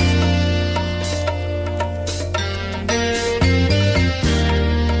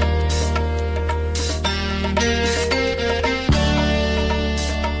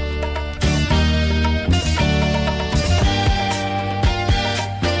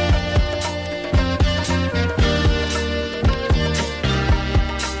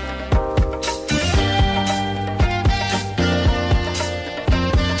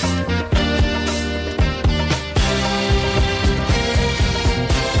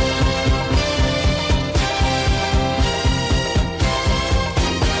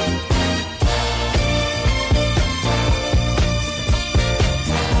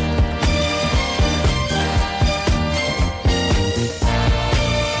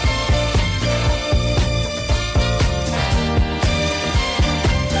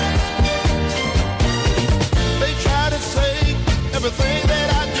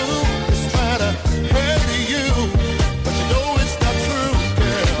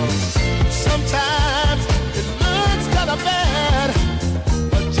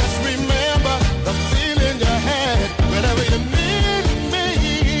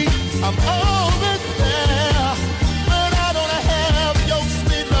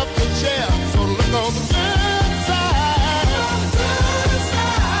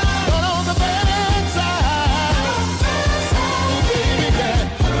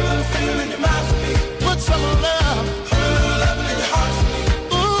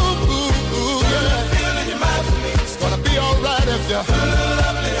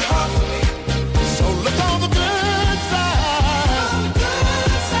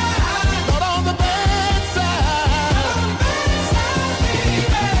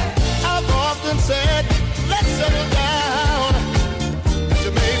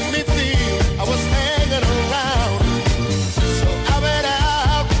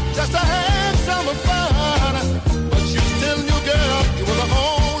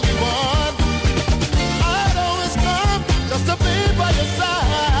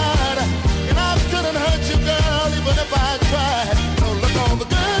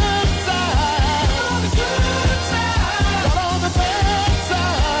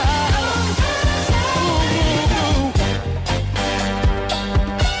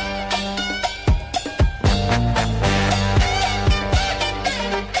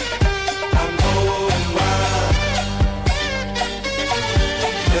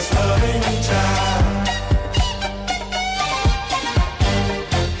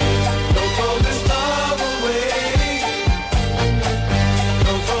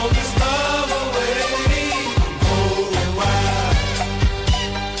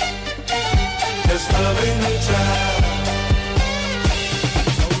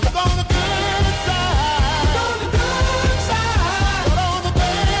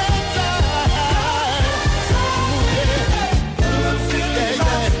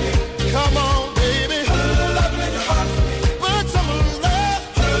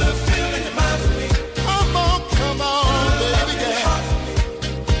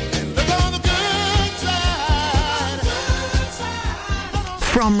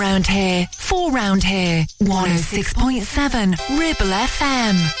 From round here, for round here, 106.7 Ribble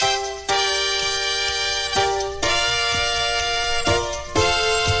FM.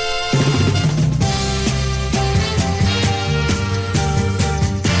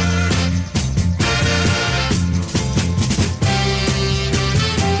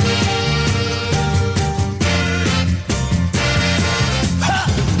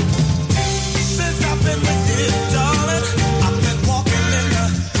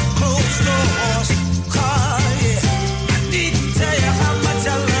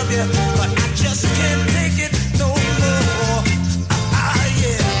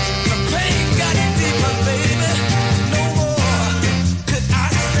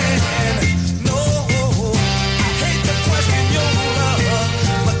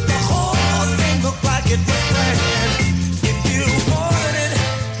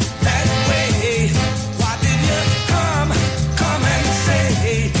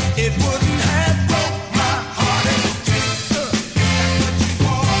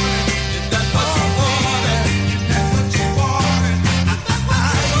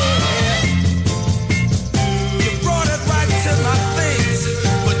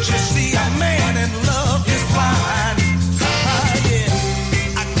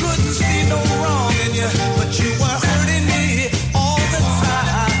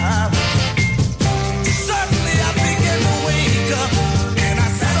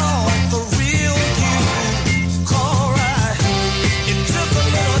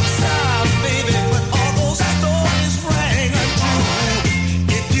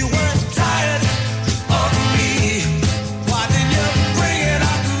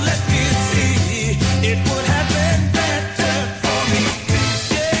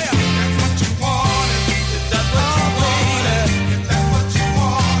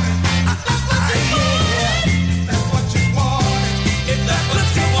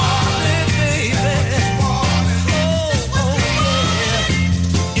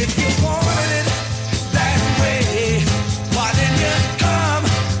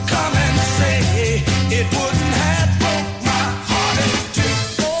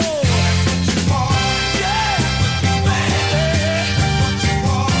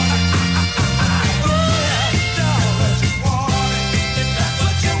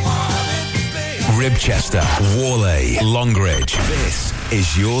 Ribchester, Worley, Longridge. This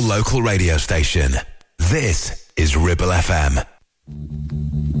is your local radio station. This is Ribble FM.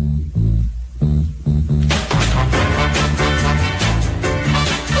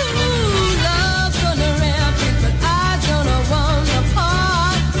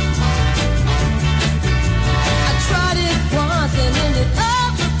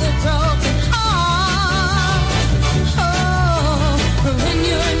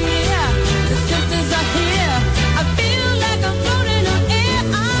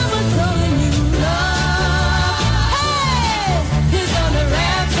 On the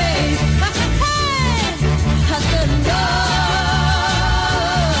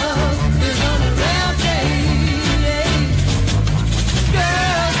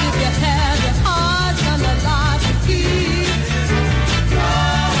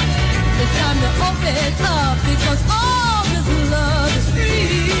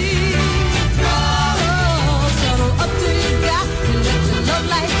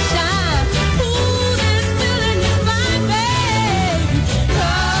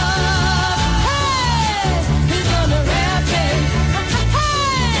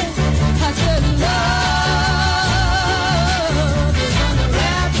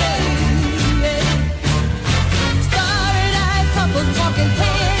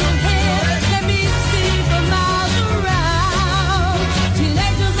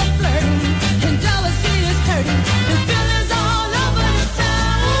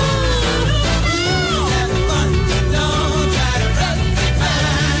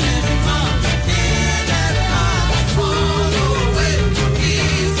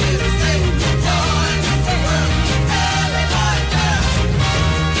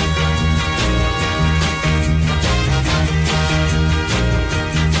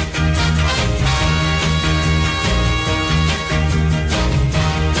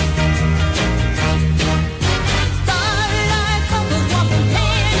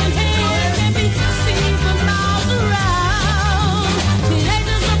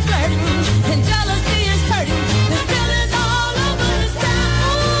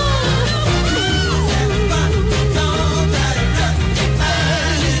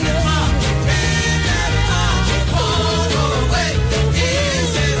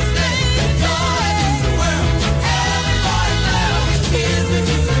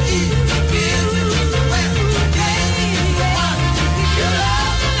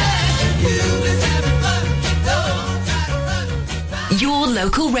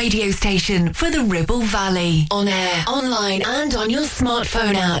local radio station for the Ribble Valley. On air, online and on your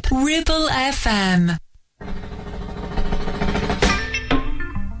smartphone app. Ribble FM.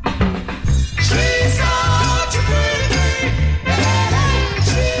 She's such a pretty thing.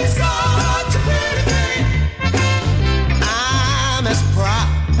 She's such a pretty thing. I'm as proud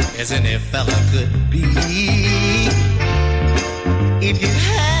as any fella could be. If you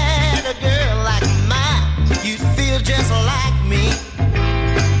had a girl like mine, you'd feel just like me.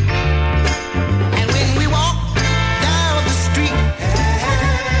 And when we walk down the street,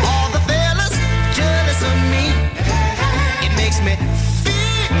 all the fellas jealous of me. It makes me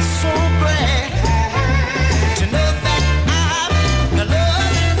feel so glad to know that I'm a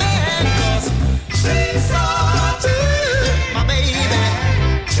loving man. 'Cause she's so good, my baby.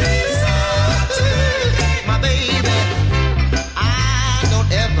 She's so good, my baby. I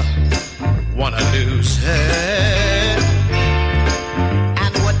don't ever wanna lose her.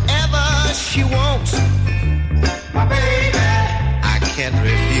 And whatever she wants, my baby, I can't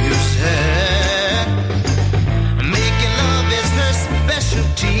refuse her. Making love is her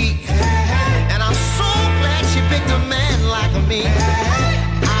specialty, and I'm so glad she picked a man like me.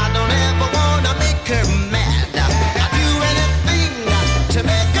 I don't ever wanna make her mad. I do anything to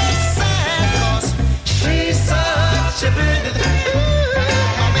make her sad, 'cause she's such a pretty thing.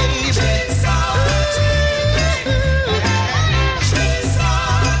 My baby, she's such a she's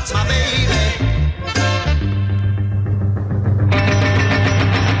such my baby.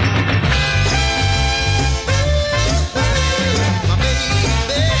 My baby,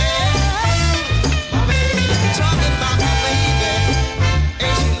 my baby, talking about my baby.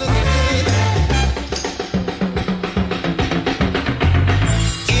 Ain't she looking good?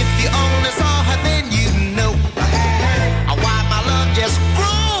 If you only saw her, then you'd know why my love just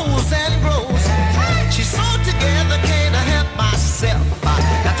grows and grows. She's so together, can't help myself.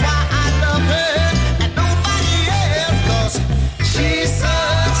 That's why I love her and nobody else. 'Cause she's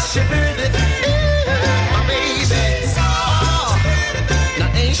such a pretty thing, my baby. Oh, now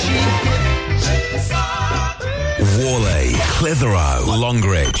ain't she good? She's so Worley, Clitheroe,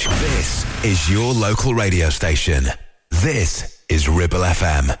 Longridge. This is your local radio station. This is Ribble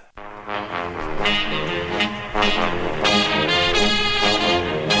FM.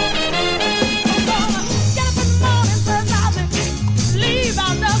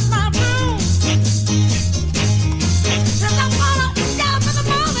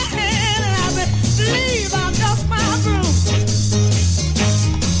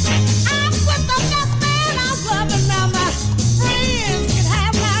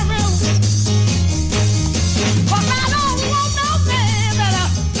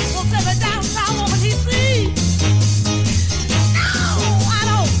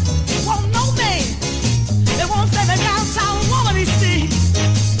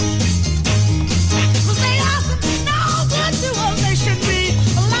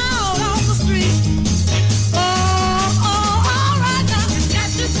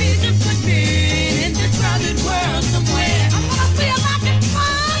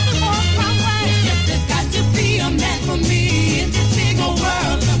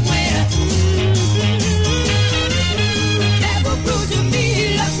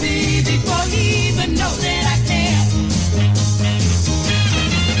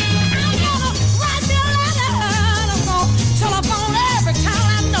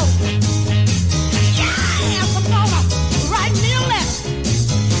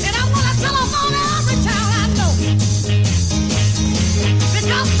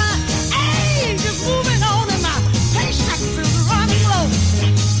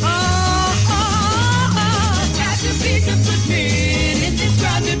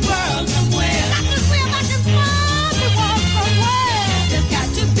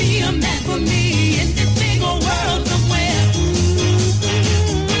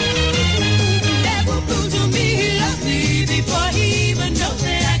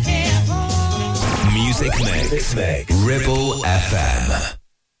 Mix. Ribble FM.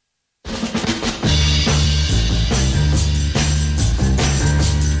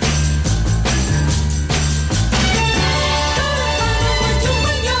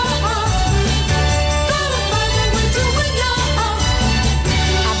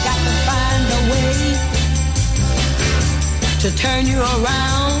 To turn you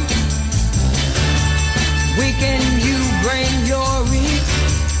around, weaken you, bring your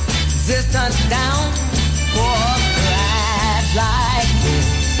resistance down. For a prize like this,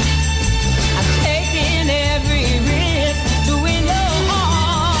 I'm taking every risk to win your heart,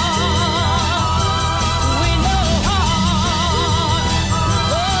 win your heart.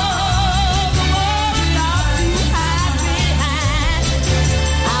 Oh, the world thought you hide behind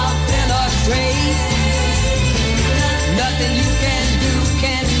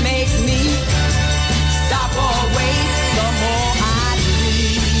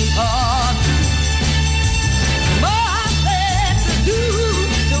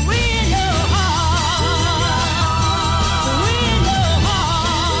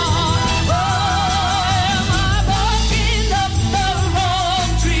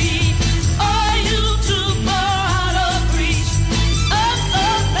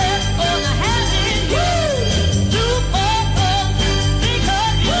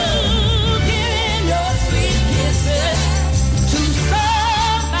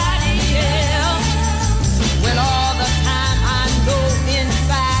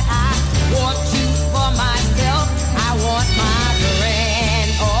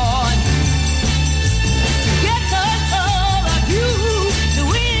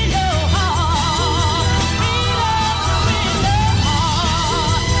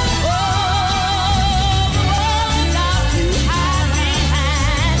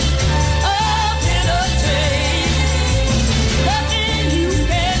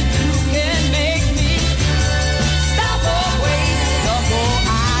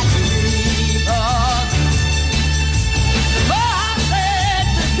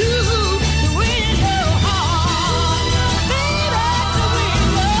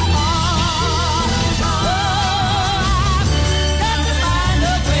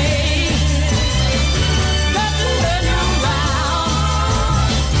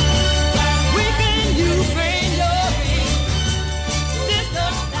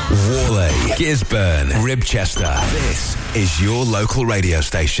Worley, Gisborne, Ribchester. This is your local radio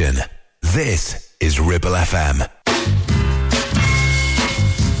station. This is Ribble FM.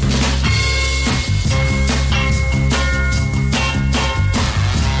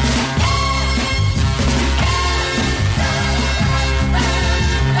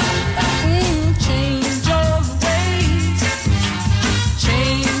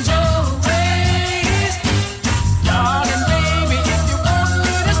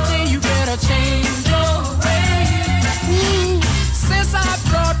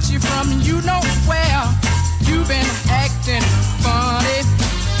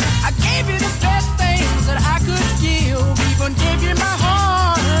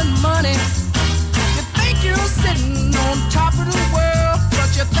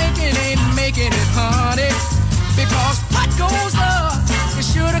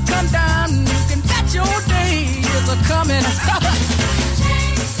 Coming.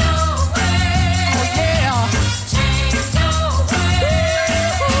 Change your ways. Oh yeah. Change your ways.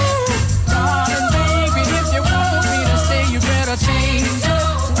 Darling, baby, if you want me to stay, you better change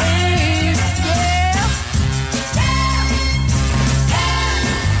your ways. Yeah.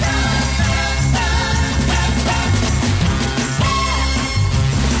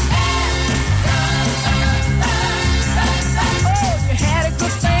 Oh, you had a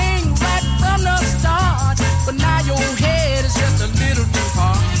good thing right from the start, but now your head is just a little too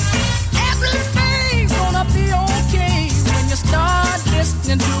hard. Everything's gonna be okay when you start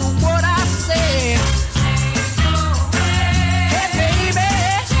listening to what I say. Change your ways. Hey baby,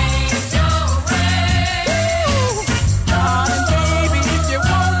 change your ways. Darling, baby, if you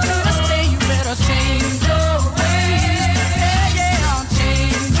want me to stay, you better change your ways. Yeah, yeah,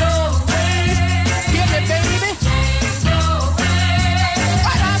 change your ways. Give me, baby, change your ways.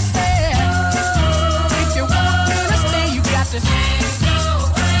 What I said. If you want me to stay, you got to change your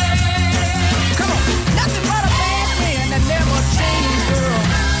ways. Come on, nothing but a bad man that never changed, girl.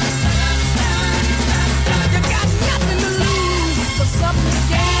 You got nothing to lose but something to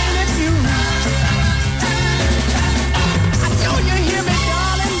gain if you. I know you hear me,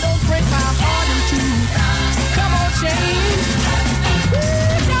 darling. Don't break my heart in two. Come on, change.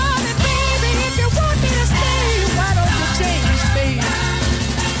 Ooh, darling, baby, if you want me to stay, why don't you change, baby?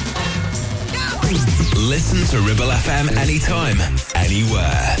 Listen to Ribble FM anytime,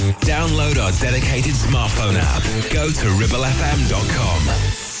 anywhere. Download our dedicated smartphone app. Go to ribblefm.com.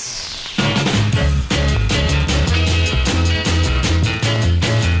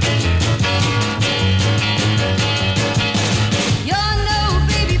 You're no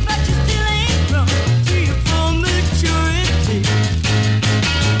baby, but you still ain't grown to your full maturity.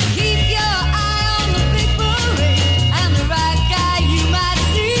 Keep your eye on the big parade and the right guy you might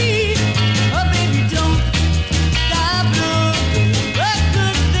see. Oh, baby, don't stop looking. But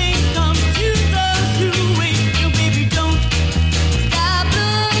good things come to those who wait. Oh, baby, don't stop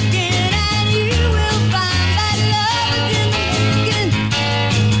looking, and you will find that love is in the making.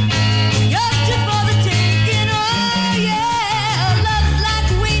 Yours just for the taking. Oh yeah, love's like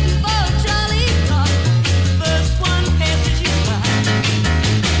waiting for a trolley car. The first one passes you by.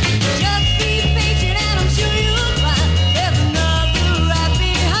 Just be patient, and I'm sure you'll find there's another right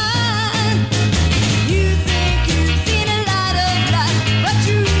behind. You think you've seen a lot of life, but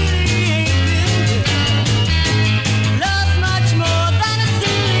you really ain't been there. Love's much more than a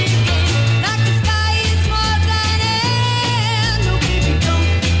silly game, like the sky is more than air. No, baby, don't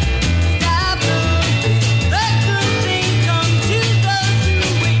stop looking. The good things come to those who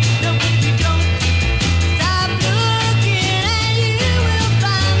wait. No, baby, don't stop looking, and you will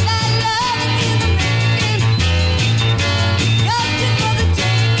find that love is in the making. Yours just for the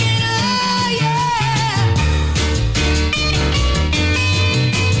taking. Oh yeah.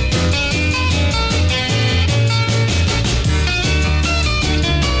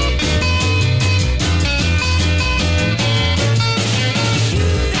 You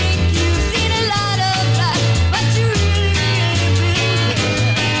think you've seen a lot of life, but you really ain't been there.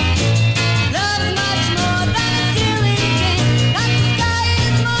 Love's much more than a silly game, like the sky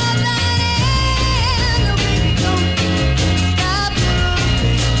is more than air. No, baby, don't stop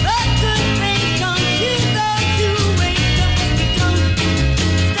looking. The good things come to those who wait. No, baby, don't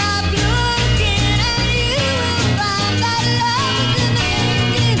stop looking, and you will find that love is in the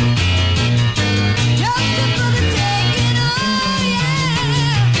making. Yours just for the taking. Oh yeah.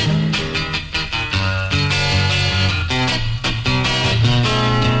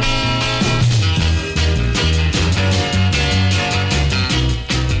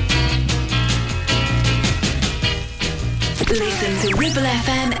 Listen to Ribble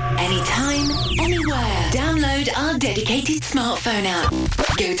FM anytime, anywhere. Download our dedicated smartphone app.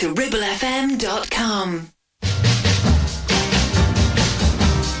 Go to ribblefm.com.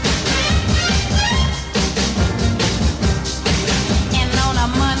 And on a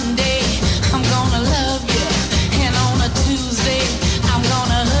Monday, I'm gonna love you. And on a Tuesday, I'm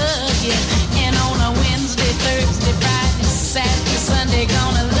gonna hug you. And on a Wednesday, Thursday, Friday, Saturday, Sunday,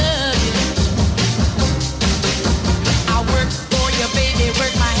 gonna love you. I work for you, baby,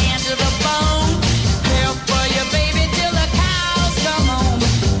 work my hand to the bone. Care for you, baby, till the cows come home.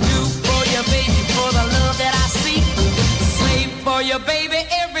 Do for you, baby, for the love that I seek. Slave for you, baby,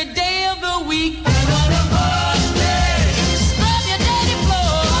 every day of the week. Scrub your dirty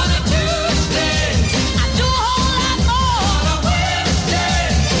floor on a Tuesday. I do a whole lot more on a Wednesday.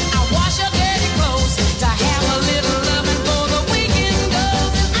 I wash your dirty clothes to have a little loving for the weekend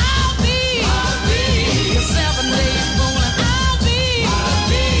goes. And I'll be your 7-day fool, and I'll be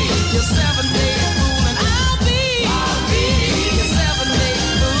your 7-day fool, and I'll be your 7-day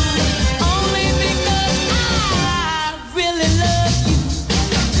fool. Only because I really love you.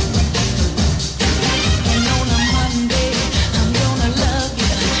 And on a Monday, I'm gonna love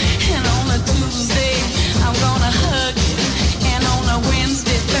you. And on a Tuesday, I'm gonna hug you. And on a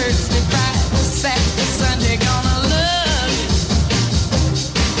Wednesday, Thursday, Friday, Saturday, Sunday, gonna love you.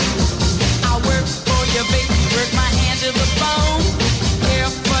 I work for you, baby, work my hand to the bone. Care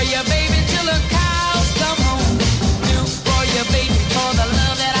for you, baby, till the cows come home. Do for you, baby, for the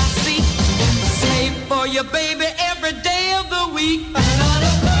love that I seek. Slave for you, baby, every day of the week. I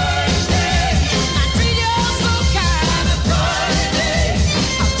treat you all so kind of Friday.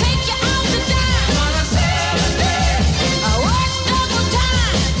 I'll take you out to dine on a Saturday. I work double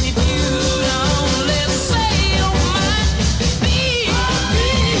time if you don't let's say you might be your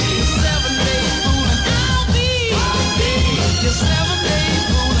 7-day fool, and I'll be your 7-day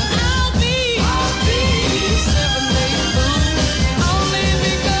fool, and I'll be your 7-day fool. Only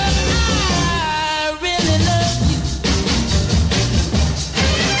because I really love you.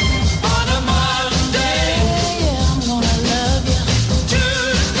 On a Monday, I'm gonna love you.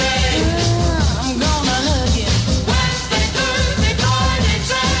 Tuesday, I'm gonna hug you. Wednesday, Thursday, Friday,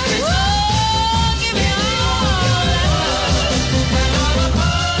 Saturday, oh, give me all that love. And on a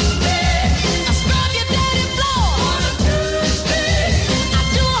Monday, I scrub your dirty floor. On a Tuesday, I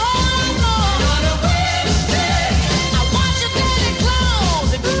do a whole lot more. On a Wednesday, I wash your dirty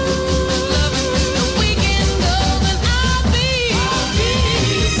clothes. If you love it, the weekend goes, and I'll be your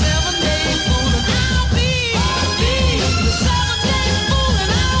 7-day fool, and I'll be your 7-day fool,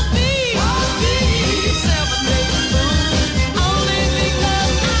 and I'll be your 7-day fool. Only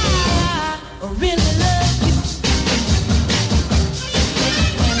because I really love you.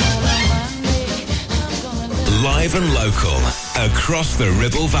 And on a Monday, I'm gonna love Live and local, across the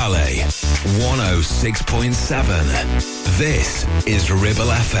Ribble Valley. 106.7. This is Ribble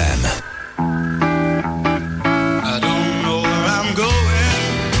FM. I don't know where I'm going,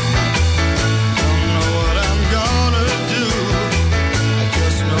 don't know what I'm gonna do. I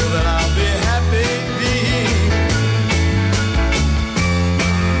just know that I'll be happy being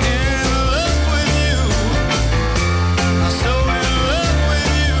in love with you. I'm so in love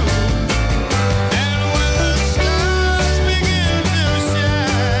with you. And when the stars begin to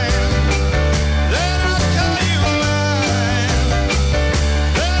shine, then I'll call you mine.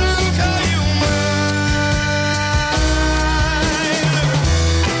 Then I'll call you mine.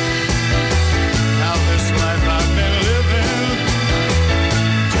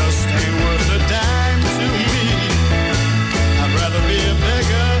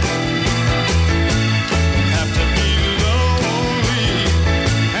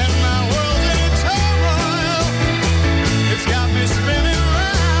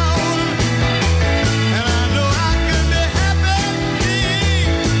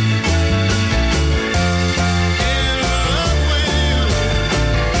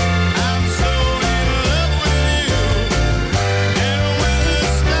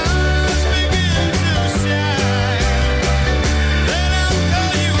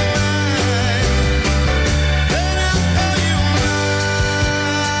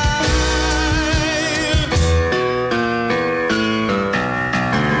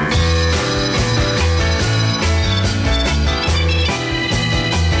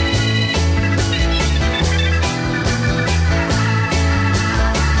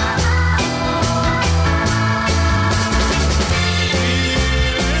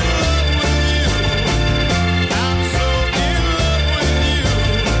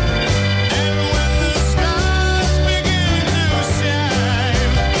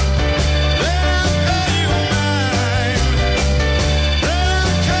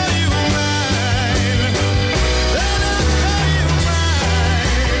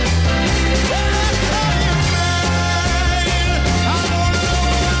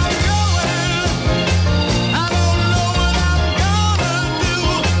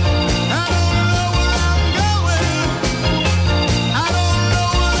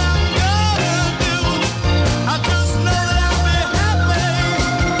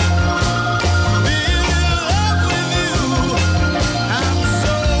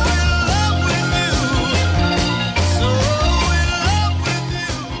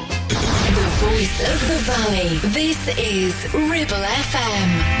 voice of the valley. This is Ribble FM.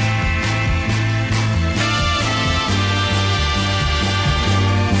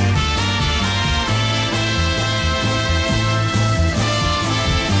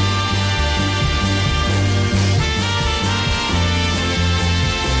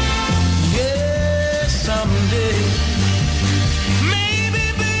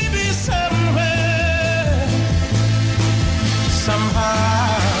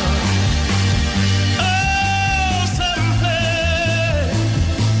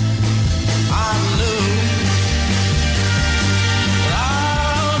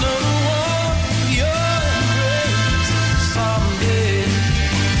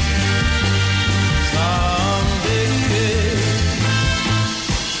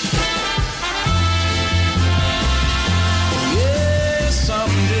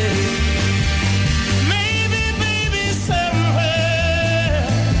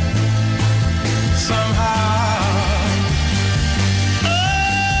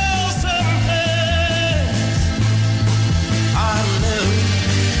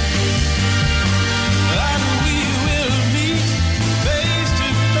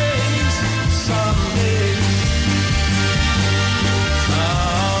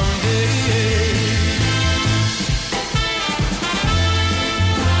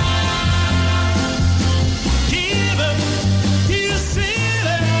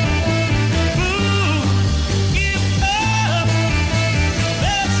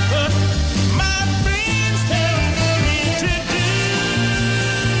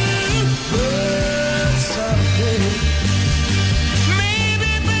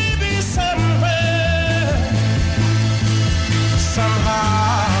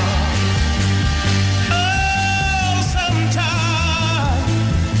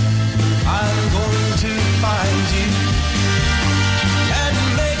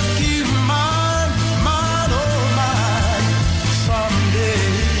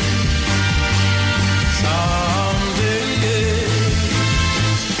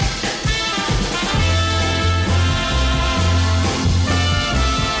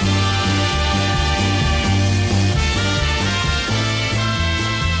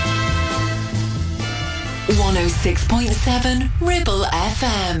 Ribble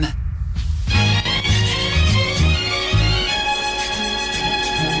FM.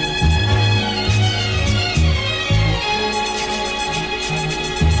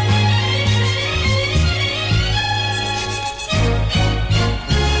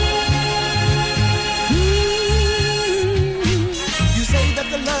 You say that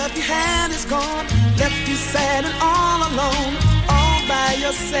the love you had is gone, left you sad and all alone, all by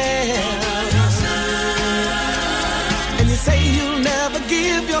yourself. Say you'll never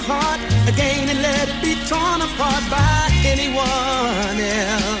give your heart again and let it be torn apart by anyone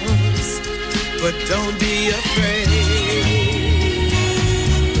else. But don't be afraid,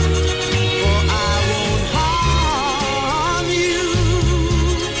 for I won't harm you.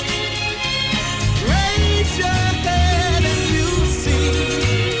 Raise your head and you'll see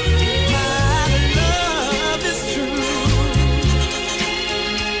my love is true.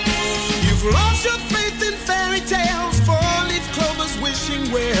 You've lost your faith in fairy tales, wishing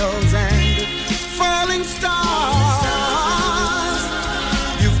wells and falling stars.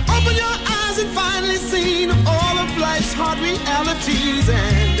 You've opened your eyes and finally seen all of life's hard realities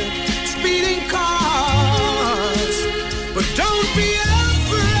and speeding cars. But don't be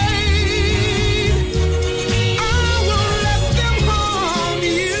afraid, I will let them harm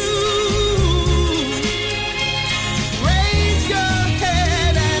you. Raise your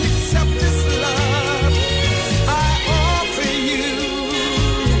head and accept this love I offer you.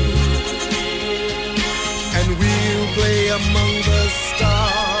 Play among the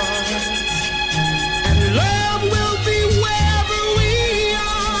stars, and love will be wherever we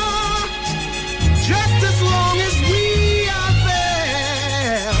are.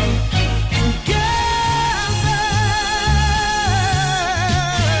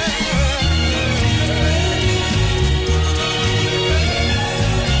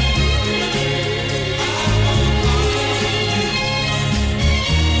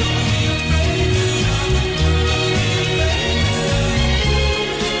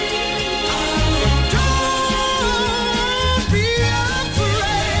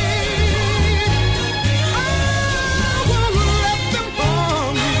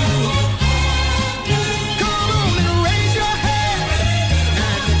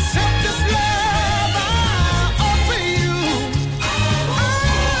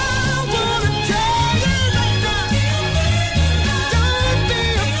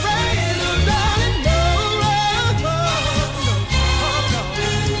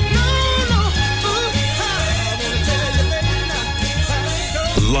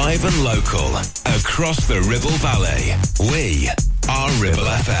 Live and local, across the Ribble Valley. We are Ribble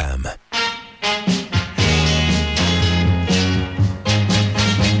FM.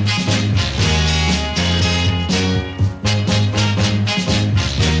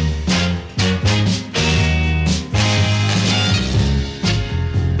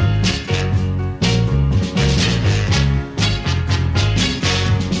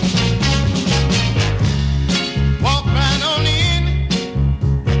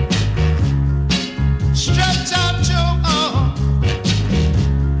 Stretch out your arm.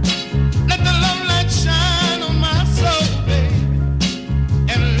 Let the love light shine on my soul, baby,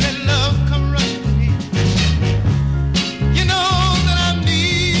 and let love come running in. You know that I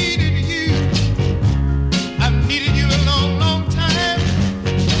needed you. I've needed you a long, long time.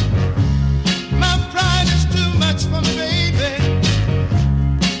 My pride is too much for me, baby,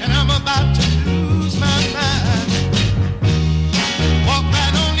 and I'm about to lose my mind. Walk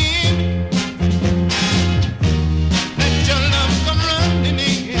right on in. Let your love come running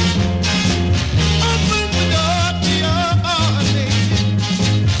in. Open the door to your heart, baby.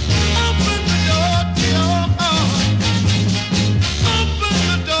 Open the door to your heart. Open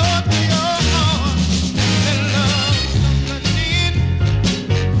the door to your heart. Let love come running in.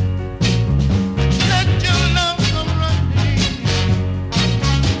 Let your love come running in.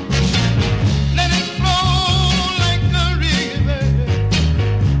 Let it flow like a river.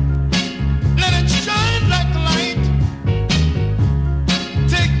 Let it shine like a light.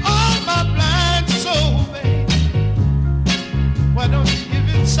 Take all my blind soul, baby. Why don't you give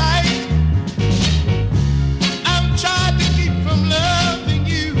it sight? I've tried to keep from loving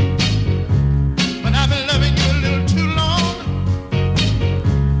you, but I've been loving you a little too long.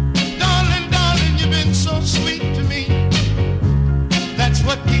 Darling, darling, you've been so sweet to me. That's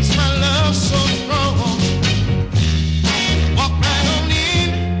what keeps my love so strong. Walk right on in.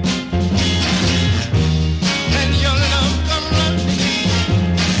 Let your love come running in.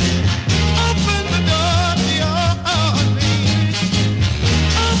 Open the door to your heart, baby.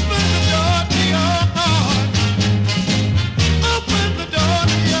 Open the door to your heart. Open the door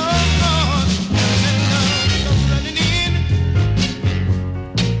to your heart. Let love come running in.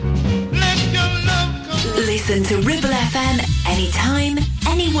 Let your love come. Listen to Ribble FM anytime,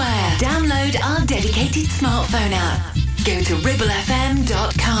 anywhere. Download our dedicated smartphone app. Go to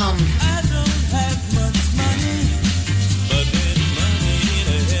ribblefm.com. I don't have much money, but there's money in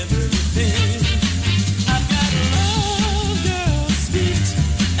everything. I've got a love girl, sweet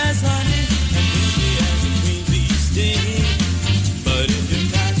as honey, and baby as a queen bee sting. But if you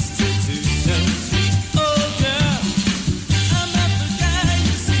got institution sweet, oh girl, I'm not the guy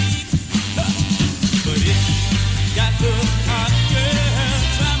you seek. But if you got the hot girl,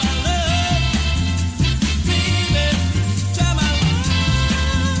 try my love, baby, try my love.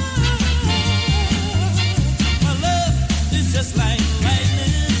 My love is just like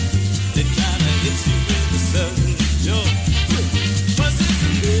lightning. It kinda hits you with a sudden joy. Plus it's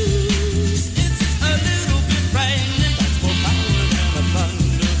loose, it's a little bit frightening. That's more power than a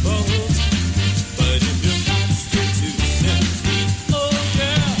thunderbolt. But if you're constitution sweet, oh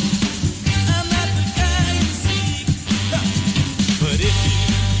girl, I'm not the guy you seek. But if you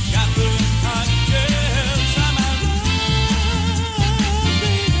got the hot girl, try my love,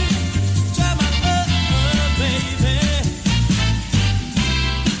 baby. Try my love, baby.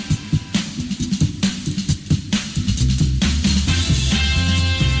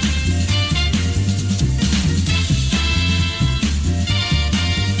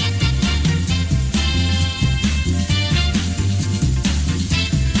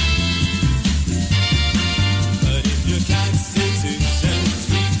 But if you're constitution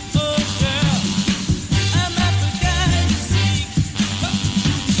sweet, oh girl, I'm not the guy you seek.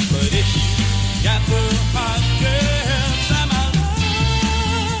 But if you got the hot girl, try my love,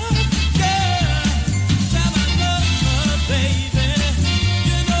 girl, try my love, baby.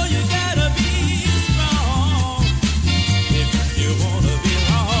 You know you gotta be strong if you wanna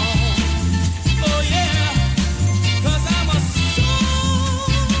belong. Oh yeah, 'cause I'm a soul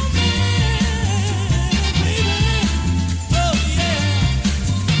man, baby. Oh yeah,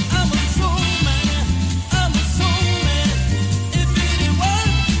 I'm a soul man. I'm a soul man. If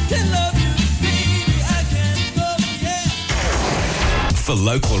anyone can love you, baby, I can love you, yeah. For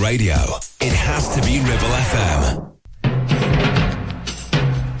local radio, it has to be Ribble FM.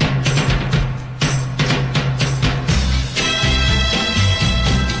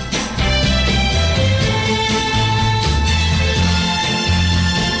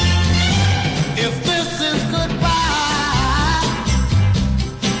 If this is goodbye,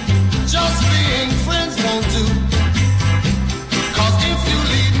 just being friends won't do. 'Cause if you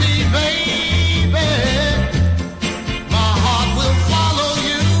leave me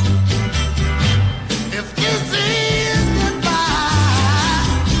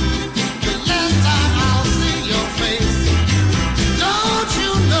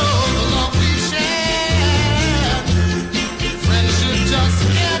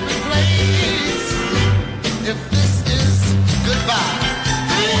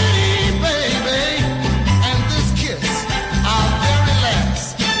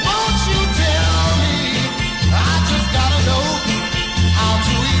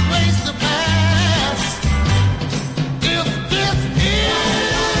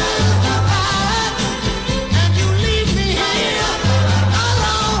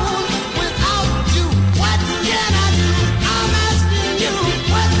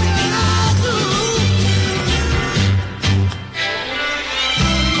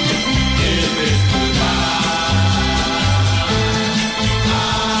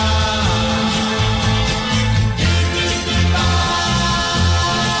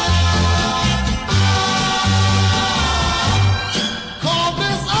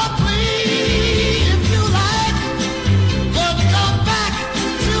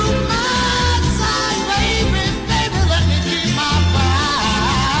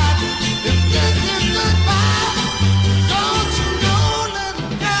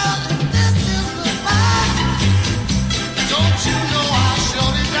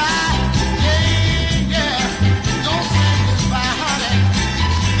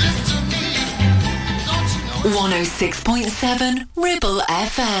 106.7 Ribble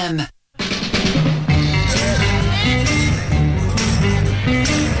FM.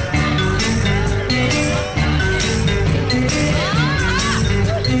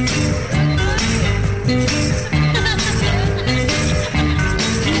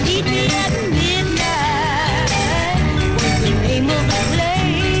 Meet me at midnight was the name of the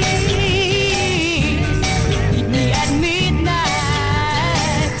place. Meet me at midnight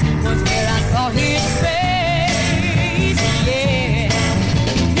was where I saw his face. Yeah,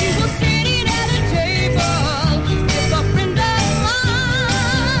 he was sitting at a table with a friend of mine.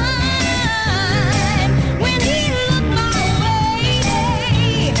 When he looked my way,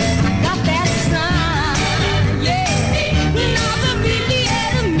 I got that sign. Yeah, now the meet me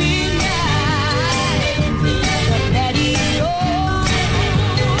at midnight, the patio.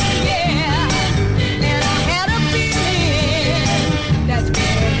 Yeah, and I had a feeling that's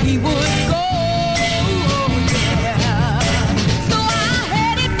where he would go. Yeah, so I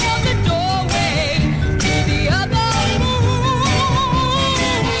headed for the doorway to the other room.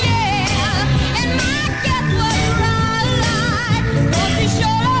 Yeah, and my guess was right, 'cause he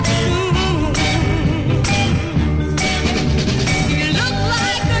showed up soon. He looked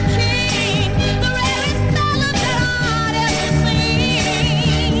like a king, the rarest dollar that I'd ever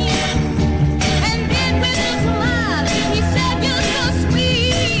seen. And then with a smile, he said, "You're so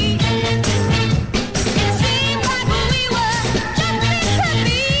sweet." It seemed like we were just meant to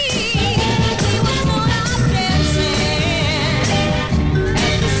be. We were soon out dancing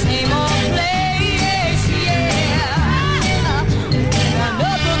at the same old place. Yeah, when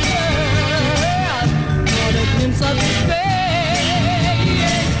another girl caught a glimpse of his face.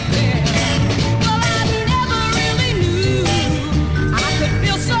 Well, I never really knew I could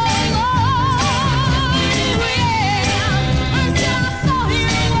feel so low, yeah, until I saw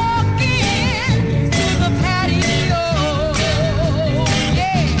him walking to the patio,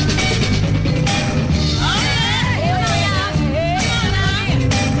 yeah.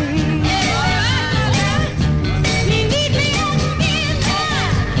 He meet me at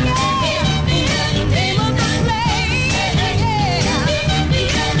midnight, yeah, the name of the place, yeah.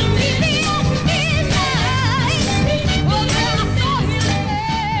 Meet me at midnight, well, there I saw his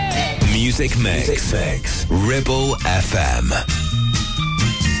face. Music Mix. Ribble FM.